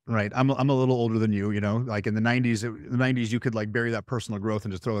 Right. I'm a little older than you, like in the 90s, you could like bury that personal growth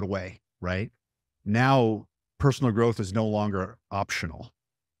and just throw it away. Right. Now, personal growth is no longer optional,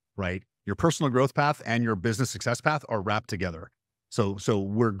 right? Your personal growth path and your business success path are wrapped together. So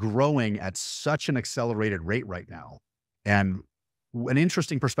we're growing at such an accelerated rate right now. And an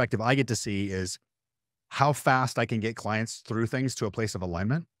interesting perspective I get to see is how fast I can get clients through things to a place of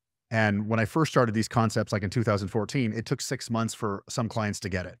alignment. And when I first started these concepts, like in 2014, it took 6 months for some clients to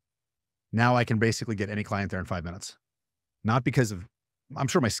get it. Now I can basically get any client there in 5 minutes. Not because of, I'm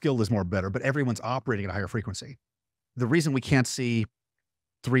sure my skill is more better, but everyone's operating at a higher frequency. The reason we can't see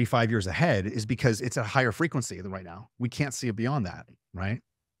 3-5 years ahead is because it's at a higher frequency than right now. We can't see it beyond that, right?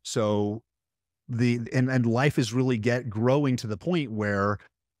 So and life is really growing to the point where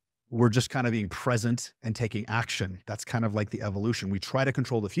we're just kind of being present and taking action. That's kind of like the evolution. We try to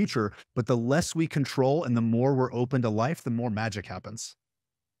control the future, but the less we control and the more we're open to life, the more magic happens.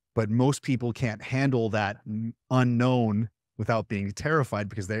 But most people can't handle that unknown without being terrified,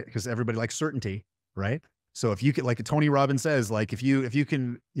 because everybody likes certainty, right? So if you can, like Tony Robbins says, like if you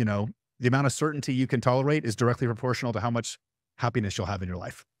can, the amount of certainty you can tolerate is directly proportional to how much happiness you'll have in your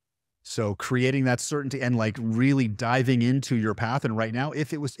life. So creating that certainty and like really diving into your path. And right now,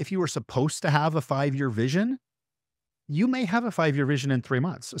 if you were supposed to have a 5-year vision, you may have a 5-year vision in 3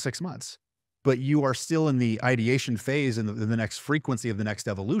 months, 6 months, but you are still in the ideation phase and the next frequency of the next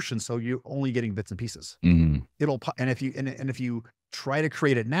evolution. So you're only getting bits and pieces. Mm-hmm. And if you try to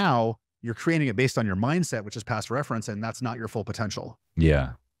create it now, you're creating it based on your mindset, which is past reference, and that's not your full potential.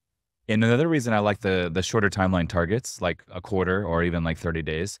 Yeah. And another reason I like the shorter timeline targets, like a quarter or even like 30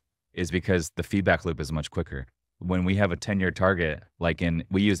 days, is because the feedback loop is much quicker. When we have a 10-year target, like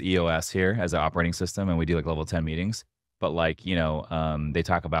we use EOS here as an operating system, and we do like level 10 meetings, but like, they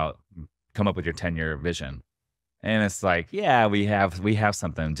talk about come up with your 10-year vision. And it's like, yeah, we have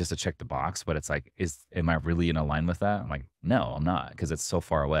something just to check the box, but it's like, am I really in line with that? I'm like, no, I'm not, because it's so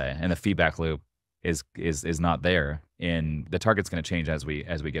far away. And the feedback loop is not there. And the target's going to change as we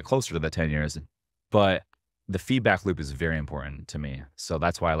get closer to the 10 years. But the feedback loop is very important to me. So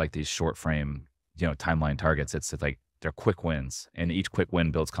that's why I like these short frame, timeline targets. It's like they're quick wins, and each quick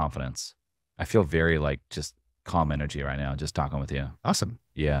win builds confidence. I feel very like just calm energy right now, just talking with you. Awesome.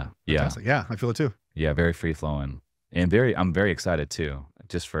 Yeah. Yeah. Fantastic. Yeah, I feel it too. Yeah. Very free flowing and I'm very excited too,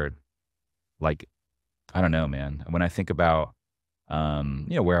 just for like, I don't know, man. When I think about,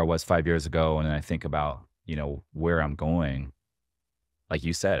 where I was 5 years ago, and then I think about, where I'm going, like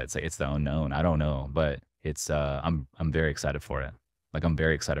you said, it's like, it's the unknown. I don't know, but I'm very excited for it. Like I'm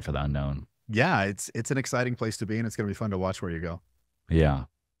very excited for the unknown. Yeah, it's an exciting place to be, and it's going to be fun to watch where you go. Yeah.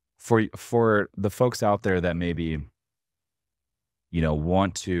 For the folks out there that maybe,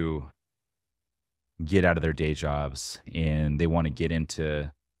 want to get out of their day jobs and they want to get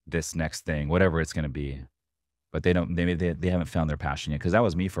into this next thing, whatever it's going to be, but they haven't found their passion yet. Cause that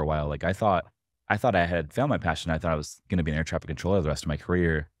was me for a while. Like I thought I had found my passion. I thought I was going to be an air traffic controller the rest of my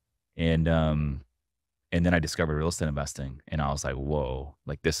career. And then I discovered real estate investing and I was like, whoa,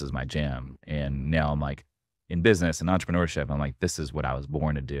 like this is my jam. And now I'm like in business and entrepreneurship, I'm like, this is what I was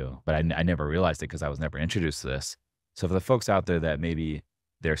born to do. But I never realized it because I was never introduced to this. So for the folks out there that maybe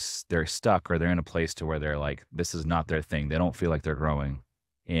they're stuck or they're in a place to where they're like, this is not their thing. They don't feel like they're growing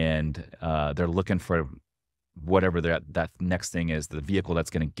and they're looking for whatever that next thing is, the vehicle that's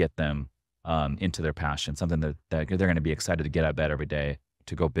going to get them into their passion, something that they're going to be excited to get out of bed every day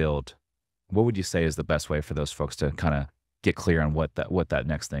to go build. What would you say is the best way for those folks to kind of get clear on what that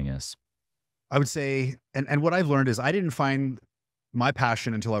next thing is? I would say, and what I've learned is I didn't find my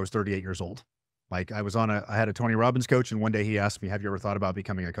passion until I was 38 years old. Like I had a Tony Robbins coach, and one day he asked me, have you ever thought about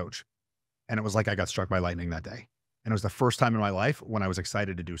becoming a coach? And it was like I got struck by lightning that day. And it was the first time in my life when I was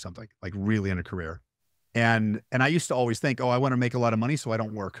excited to do something, like really in a career. And I used to always think, oh, I want to make a lot of money so I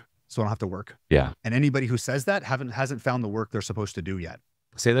don't work, so I don't have to work. Yeah. And anybody who says that hasn't found the work they're supposed to do yet.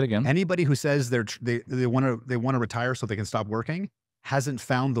 Say that again. Anybody who says they want to retire so they can stop working hasn't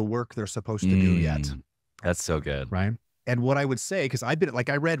found the work they're supposed to do yet. That's so good. Right. And what I would say, because I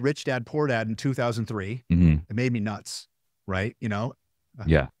read Rich Dad Poor Dad in 2003. Mm-hmm. It made me nuts. Right.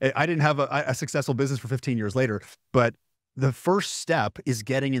 Yeah. I didn't have a successful business for 15 years later, but the first step is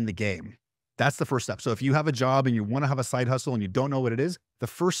getting in the game. That's the first step. So if you have a job and you want to have a side hustle and you don't know what it is, the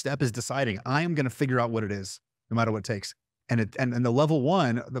first step is deciding I am going to figure out what it is, no matter what it takes. And the level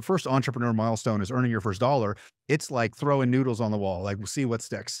one, the first entrepreneur milestone is earning your first dollar. It's like throwing noodles on the wall, like we'll see what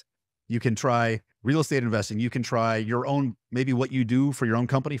sticks. You can try real estate investing. You can try your own, maybe what you do for your own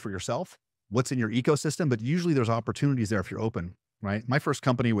company, for yourself, what's in your ecosystem, but usually there's opportunities there if you're open, right? My first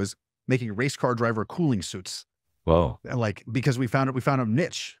company was making race car driver cooling suits. Whoa. Like, because we found a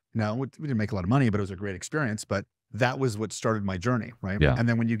niche. Now, we didn't make a lot of money, but it was a great experience. But that was what started my journey, right? Yeah. And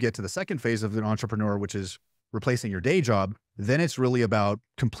then when you get to the second phase of an entrepreneur, which is replacing your day job, then it's really about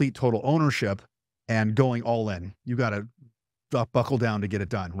complete total ownership and going all in. You got to buckle down to get it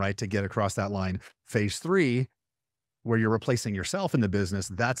done, right? To get across that line. Phase three, where you're replacing yourself in the business,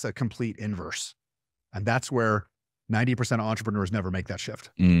 that's a complete inverse. And that's where 90% of entrepreneurs never make that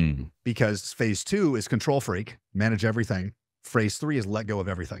shift. Because phase two is control freak, manage everything. Phase three is let go of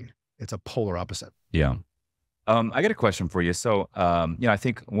everything. It's a polar opposite. Yeah. I got a question for you. So, I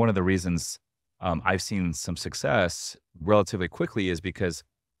think one of the reasons I've seen some success relatively quickly is because,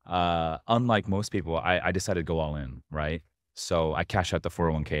 unlike most people, I decided to go all in, right? So I cashed out the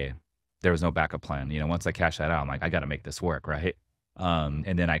 401k. There was no backup plan. Once I cashed that out, I'm like, I got to make this work, right?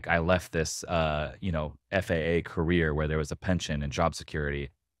 And then I left this, FAA career where there was a pension and job security.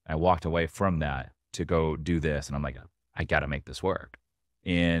 I walked away from that to go do this. And I'm like, I got to make this work.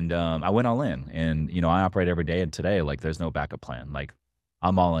 And I went all in and, I operate every day. And today, like, there's no backup plan. Like,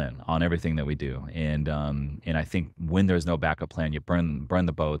 I'm all in on everything that we do. And I think when there's no backup plan, you burn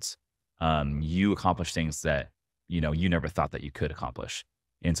the boats. You accomplish things that, you never thought that you could accomplish.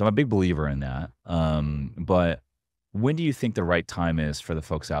 And so I'm a big believer in that. But when do you think the right time is for the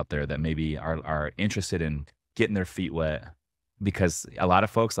folks out there that maybe are interested in getting their feet wet? Because a lot of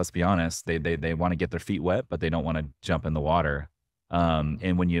folks, let's be honest, they want to get their feet wet, but they don't want to jump in the water.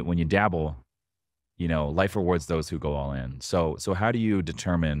 And when you dabble, life rewards those who go all in. So how do you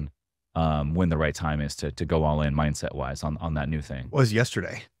determine when the right time is to go all in mindset wise on that new thing? Was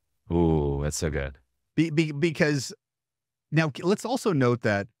yesterday. Ooh, that's so good. Because now let's also note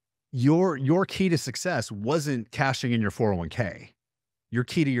that your key to success wasn't cashing in your 401k. Your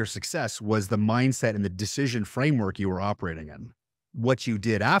key to your success was the mindset and the decision framework you were operating in. What you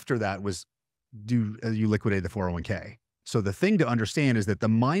did after that was you liquidated the 401k. So the thing to understand is that the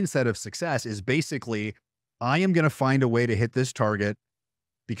mindset of success is basically, I am going to find a way to hit this target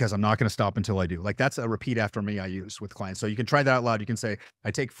because I'm not going to stop until I do. Like, that's a repeat after me I use with clients. So you can try that out loud. You can say,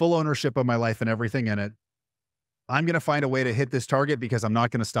 I take full ownership of my life and everything in it. I'm going to find a way to hit this target because I'm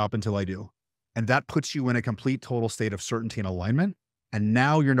not going to stop until I do. And that puts you in a complete total state of certainty and alignment. And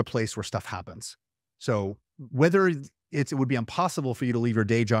now you're in a place where stuff happens. So whether it would be impossible for you to leave your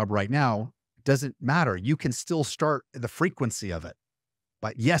day job right now doesn't matter. You can still start the frequency of it.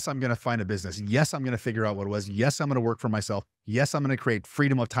 But yes, I'm going to find a business. Yes, I'm going to figure out what it was. Yes, I'm going to work for myself. Yes, I'm going to create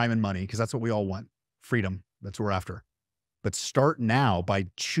freedom of time and money, because that's what we all want. Freedom. That's what we're after. But start now by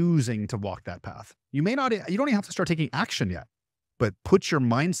choosing to walk that path. You don't even have to start taking action yet, but put your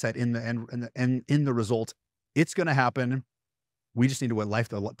mindset in in the result. It's going to happen. We just need to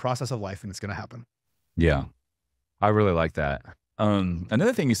the process of life, and it's going to happen. Yeah. I really like that.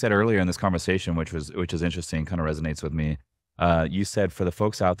 Another thing you said earlier in this conversation, which is interesting, kind of resonates with me. You said for the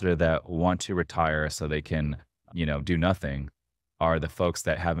folks out there that want to retire so they can, do nothing, are the folks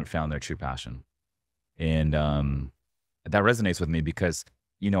that haven't found their true passion. And that resonates with me because,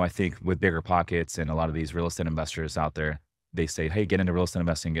 I think with bigger pockets and a lot of these real estate investors out there, they say, hey, get into real estate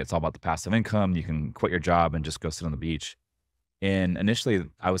investing. It's all about the passive income. You can quit your job and just go sit on the beach. And initially,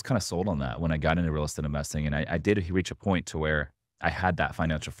 I was kind of sold on that when I got into real estate investing. And I did reach a point to where I had that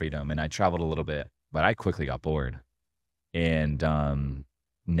financial freedom and I traveled a little bit, but I quickly got bored. And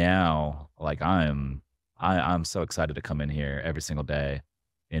now, like I'm so excited to come in here every single day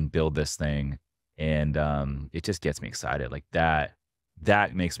and build this thing. And it just gets me excited. Like that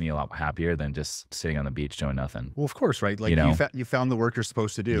makes me a lot happier than just sitting on the beach doing nothing. Well, of course, right? Like you found the work you're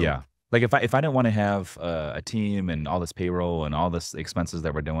supposed to do. Yeah. Like if I didn't want to have a team and all this payroll and all this expenses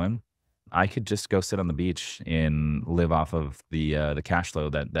that we're doing, I could just go sit on the beach and live off of the cash flow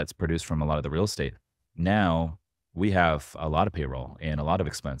that's produced from a lot of the real estate. Now we have a lot of payroll and a lot of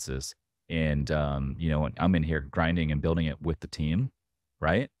expenses, and I'm in here grinding and building it with the team,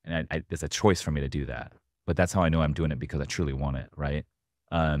 right? And it's a choice for me to do that, but that's how I know I'm doing it, because I truly want it, right?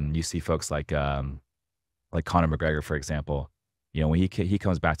 You see folks like Conor McGregor, for example. When he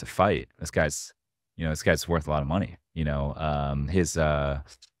comes back to fight, this guy's worth a lot of money.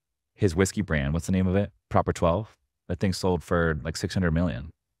 His whiskey brand, what's the name of it? Proper 12. That thing sold for like 600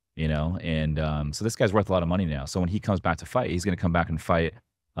 million, and so this guy's worth a lot of money now. So when he comes back to fight, he's going to come back and fight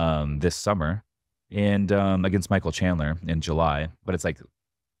this summer and against Michael Chandler in July. But it's like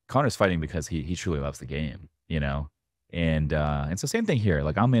Conor's fighting because he truly loves the game, and it's the same thing here.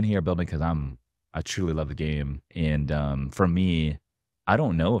 Like I'm in here building because I truly love the game. And for me, I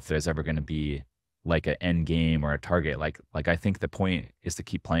don't know if there's ever going to be like an end game or a target. Like I think the point is to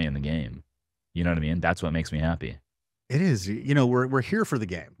keep playing the game. You know what I mean? That's what makes me happy. It is. We're here for the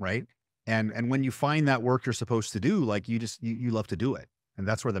game, right? And when you find that work you're supposed to do, like you love to do it. And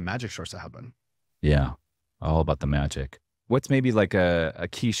that's where the magic starts to happen. Yeah. All about the magic. What's maybe like a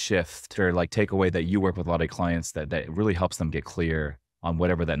key shift or like takeaway that you work with a lot of clients that really helps them get clear on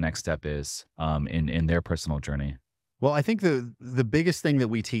whatever that next step is in their personal journey? Well, I think the biggest thing that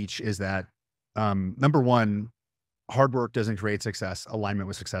we teach is that number one, hard work doesn't create success. Alignment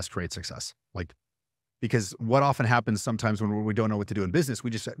with success creates success. Because what often happens sometimes when we don't know what to do in business, we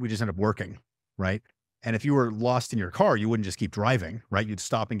just end up working, right? And if you were lost in your car, you wouldn't just keep driving, right? You'd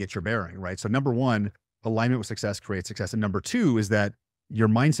stop and get your bearing, right? So number one, alignment with success creates success. And number two is that your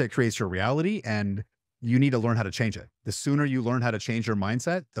mindset creates your reality, and you need to learn how to change it. The sooner you learn how to change your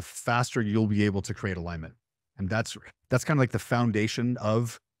mindset, the faster you'll be able to create alignment. And that's kind of like the foundation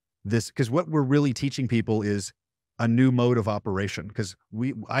of this, because what we're really teaching people is a new mode of operation. Because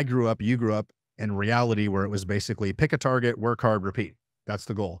I grew up, you grew up in reality where it was basically pick a target, work hard, repeat. That's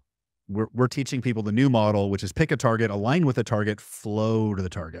the goal. We're teaching people the new model, which is pick a target, align with the target, flow to the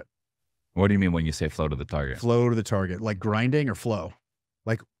target. What do you mean when you say flow to the target? Flow to the target, like grinding or flow.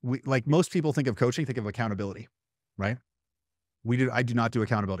 Like most people think of coaching, think of accountability, right? I do not do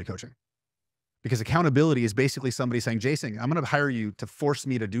accountability coaching, because accountability is basically somebody saying, Jason, I'm going to hire you to force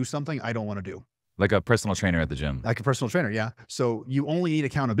me to do something I don't want to do. Like a personal trainer at the gym. Like a personal trainer. Yeah. So you only need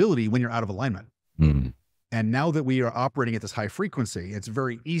accountability when you're out of alignment. Mm. And now that we are operating at this high frequency, it's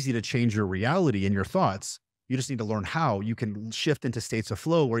very easy to change your reality and your thoughts. You just need to learn how you can shift into states of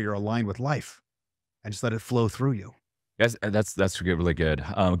flow where you're aligned with life and just let it flow through you. That's really good.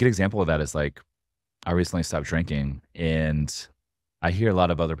 A good example of that is like, I recently stopped drinking, and I hear a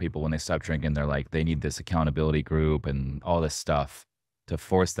lot of other people when they stop drinking, they're like, they need this accountability group and all this stuff to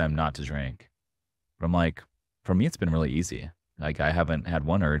force them not to drink. But I'm like, for me, it's been really easy. Like I haven't had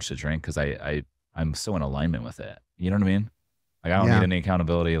one urge to drink because I'm so in alignment with it. You know what I mean? Like I don't need any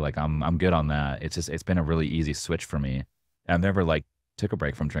accountability. Like I'm good on that. It's been a really easy switch for me. I've never like took a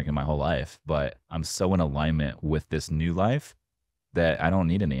break from drinking my whole life, but I'm so in alignment with this new life that I don't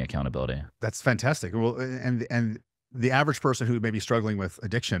need any accountability. That's fantastic. Well, and the average person who may be struggling with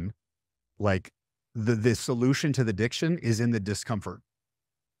addiction, like the solution to the addiction is in the discomfort.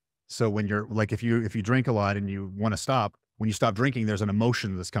 So when you're like, if you drink a lot and you want to stop, When you stop drinking, there's an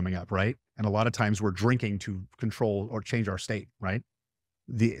emotion that's coming up, right? And a lot of times we're drinking to control or change our state, right?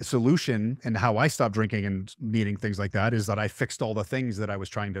 The solution and how I stopped drinking and needing things like that is that I fixed all the things that I was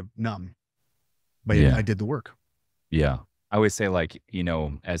trying to numb, but I did the work. Yeah. I always say, like, you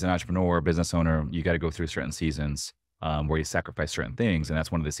know, as an entrepreneur, business owner, you got to go through certain seasons where you sacrifice certain things. And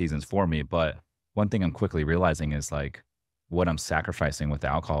that's one of the seasons for me. But one thing I'm quickly realizing is like what I'm sacrificing with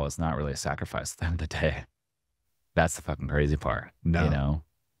alcohol is not really a sacrifice at the end of the day. That's the fucking crazy part, you know?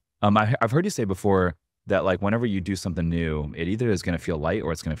 I've heard you say before that like whenever you do something new, it either is going to feel light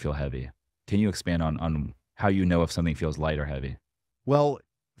or it's going to feel heavy. Can you expand on how you know if something feels light or heavy? Well,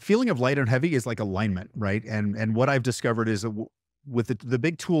 feeling of light and heavy is like alignment, right? And what I've discovered is with the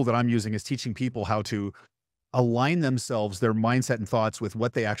big tool that I'm using is teaching people how to align themselves, their mindset and thoughts with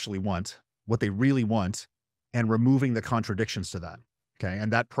what they actually want, what they really want, and removing the contradictions to that. Okay.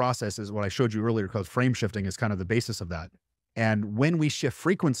 And that process is what I showed you earlier, called frame shifting, is kind of the basis of that. And when we shift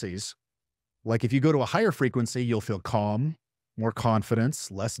frequencies, like if you go to a higher frequency, you'll feel calm, more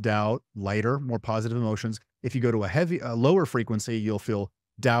confidence, less doubt, lighter, more positive emotions. If you go to a lower frequency, you'll feel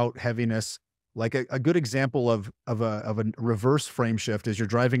doubt, heaviness. Like a good example of a reverse frame shift is you're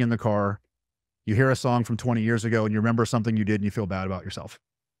driving in the car, you hear a song from 20 years ago and you remember something you did and you feel bad about yourself.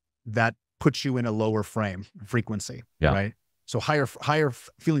 That puts you in a lower frequency, right? So higher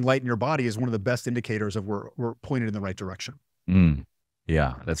feeling light in your body is one of the best indicators of we're pointed in the right direction.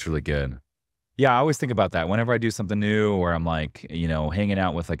 Yeah, that's really good. Yeah, I always think about that whenever I do something new, or I'm like, you know, hanging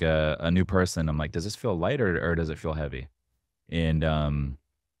out with like a new person. I'm like, does this feel light or does it feel heavy? And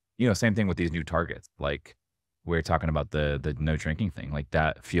you know, same thing with these new targets. Like we're talking about the no drinking thing. Like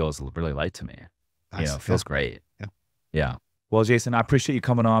that feels really light to me. You know, it feels great. Yeah. Well, Jason, I appreciate you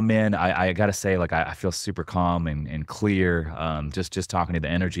coming on, man. I gotta say, like, I feel super calm and clear. Just talking to the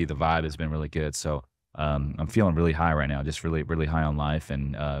energy, the vibe has been really good. So I'm feeling really high right now, just really high on life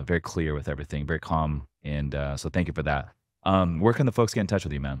and very clear with everything, very calm. And so thank you for that. Where can the folks get in touch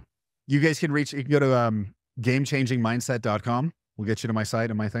with you, man? You guys can you can go to gamechangingmindset.com. We'll get you to my site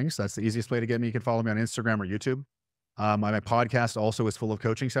and my things. That's the easiest way to get me. You can follow me on Instagram or YouTube. My podcast also is full of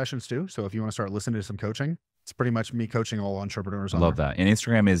coaching sessions too. So if you want to start listening to some coaching, it's pretty much me coaching all entrepreneurs. I love that. And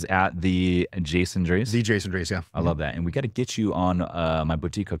Instagram is at the Jason Drees. The Jason Drees, yeah. I love that. And we got to get you on my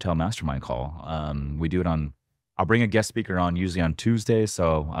boutique hotel mastermind call. We do it on, I'll bring a guest speaker on usually on Tuesday.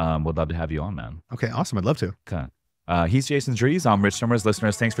 So we'd love to have you on, man. Okay, awesome. I'd love to. Okay. He's Jason Drees. I'm Rich Summers.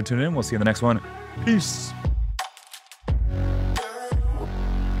 Listeners, thanks for tuning in. We'll see you in the next one. Peace.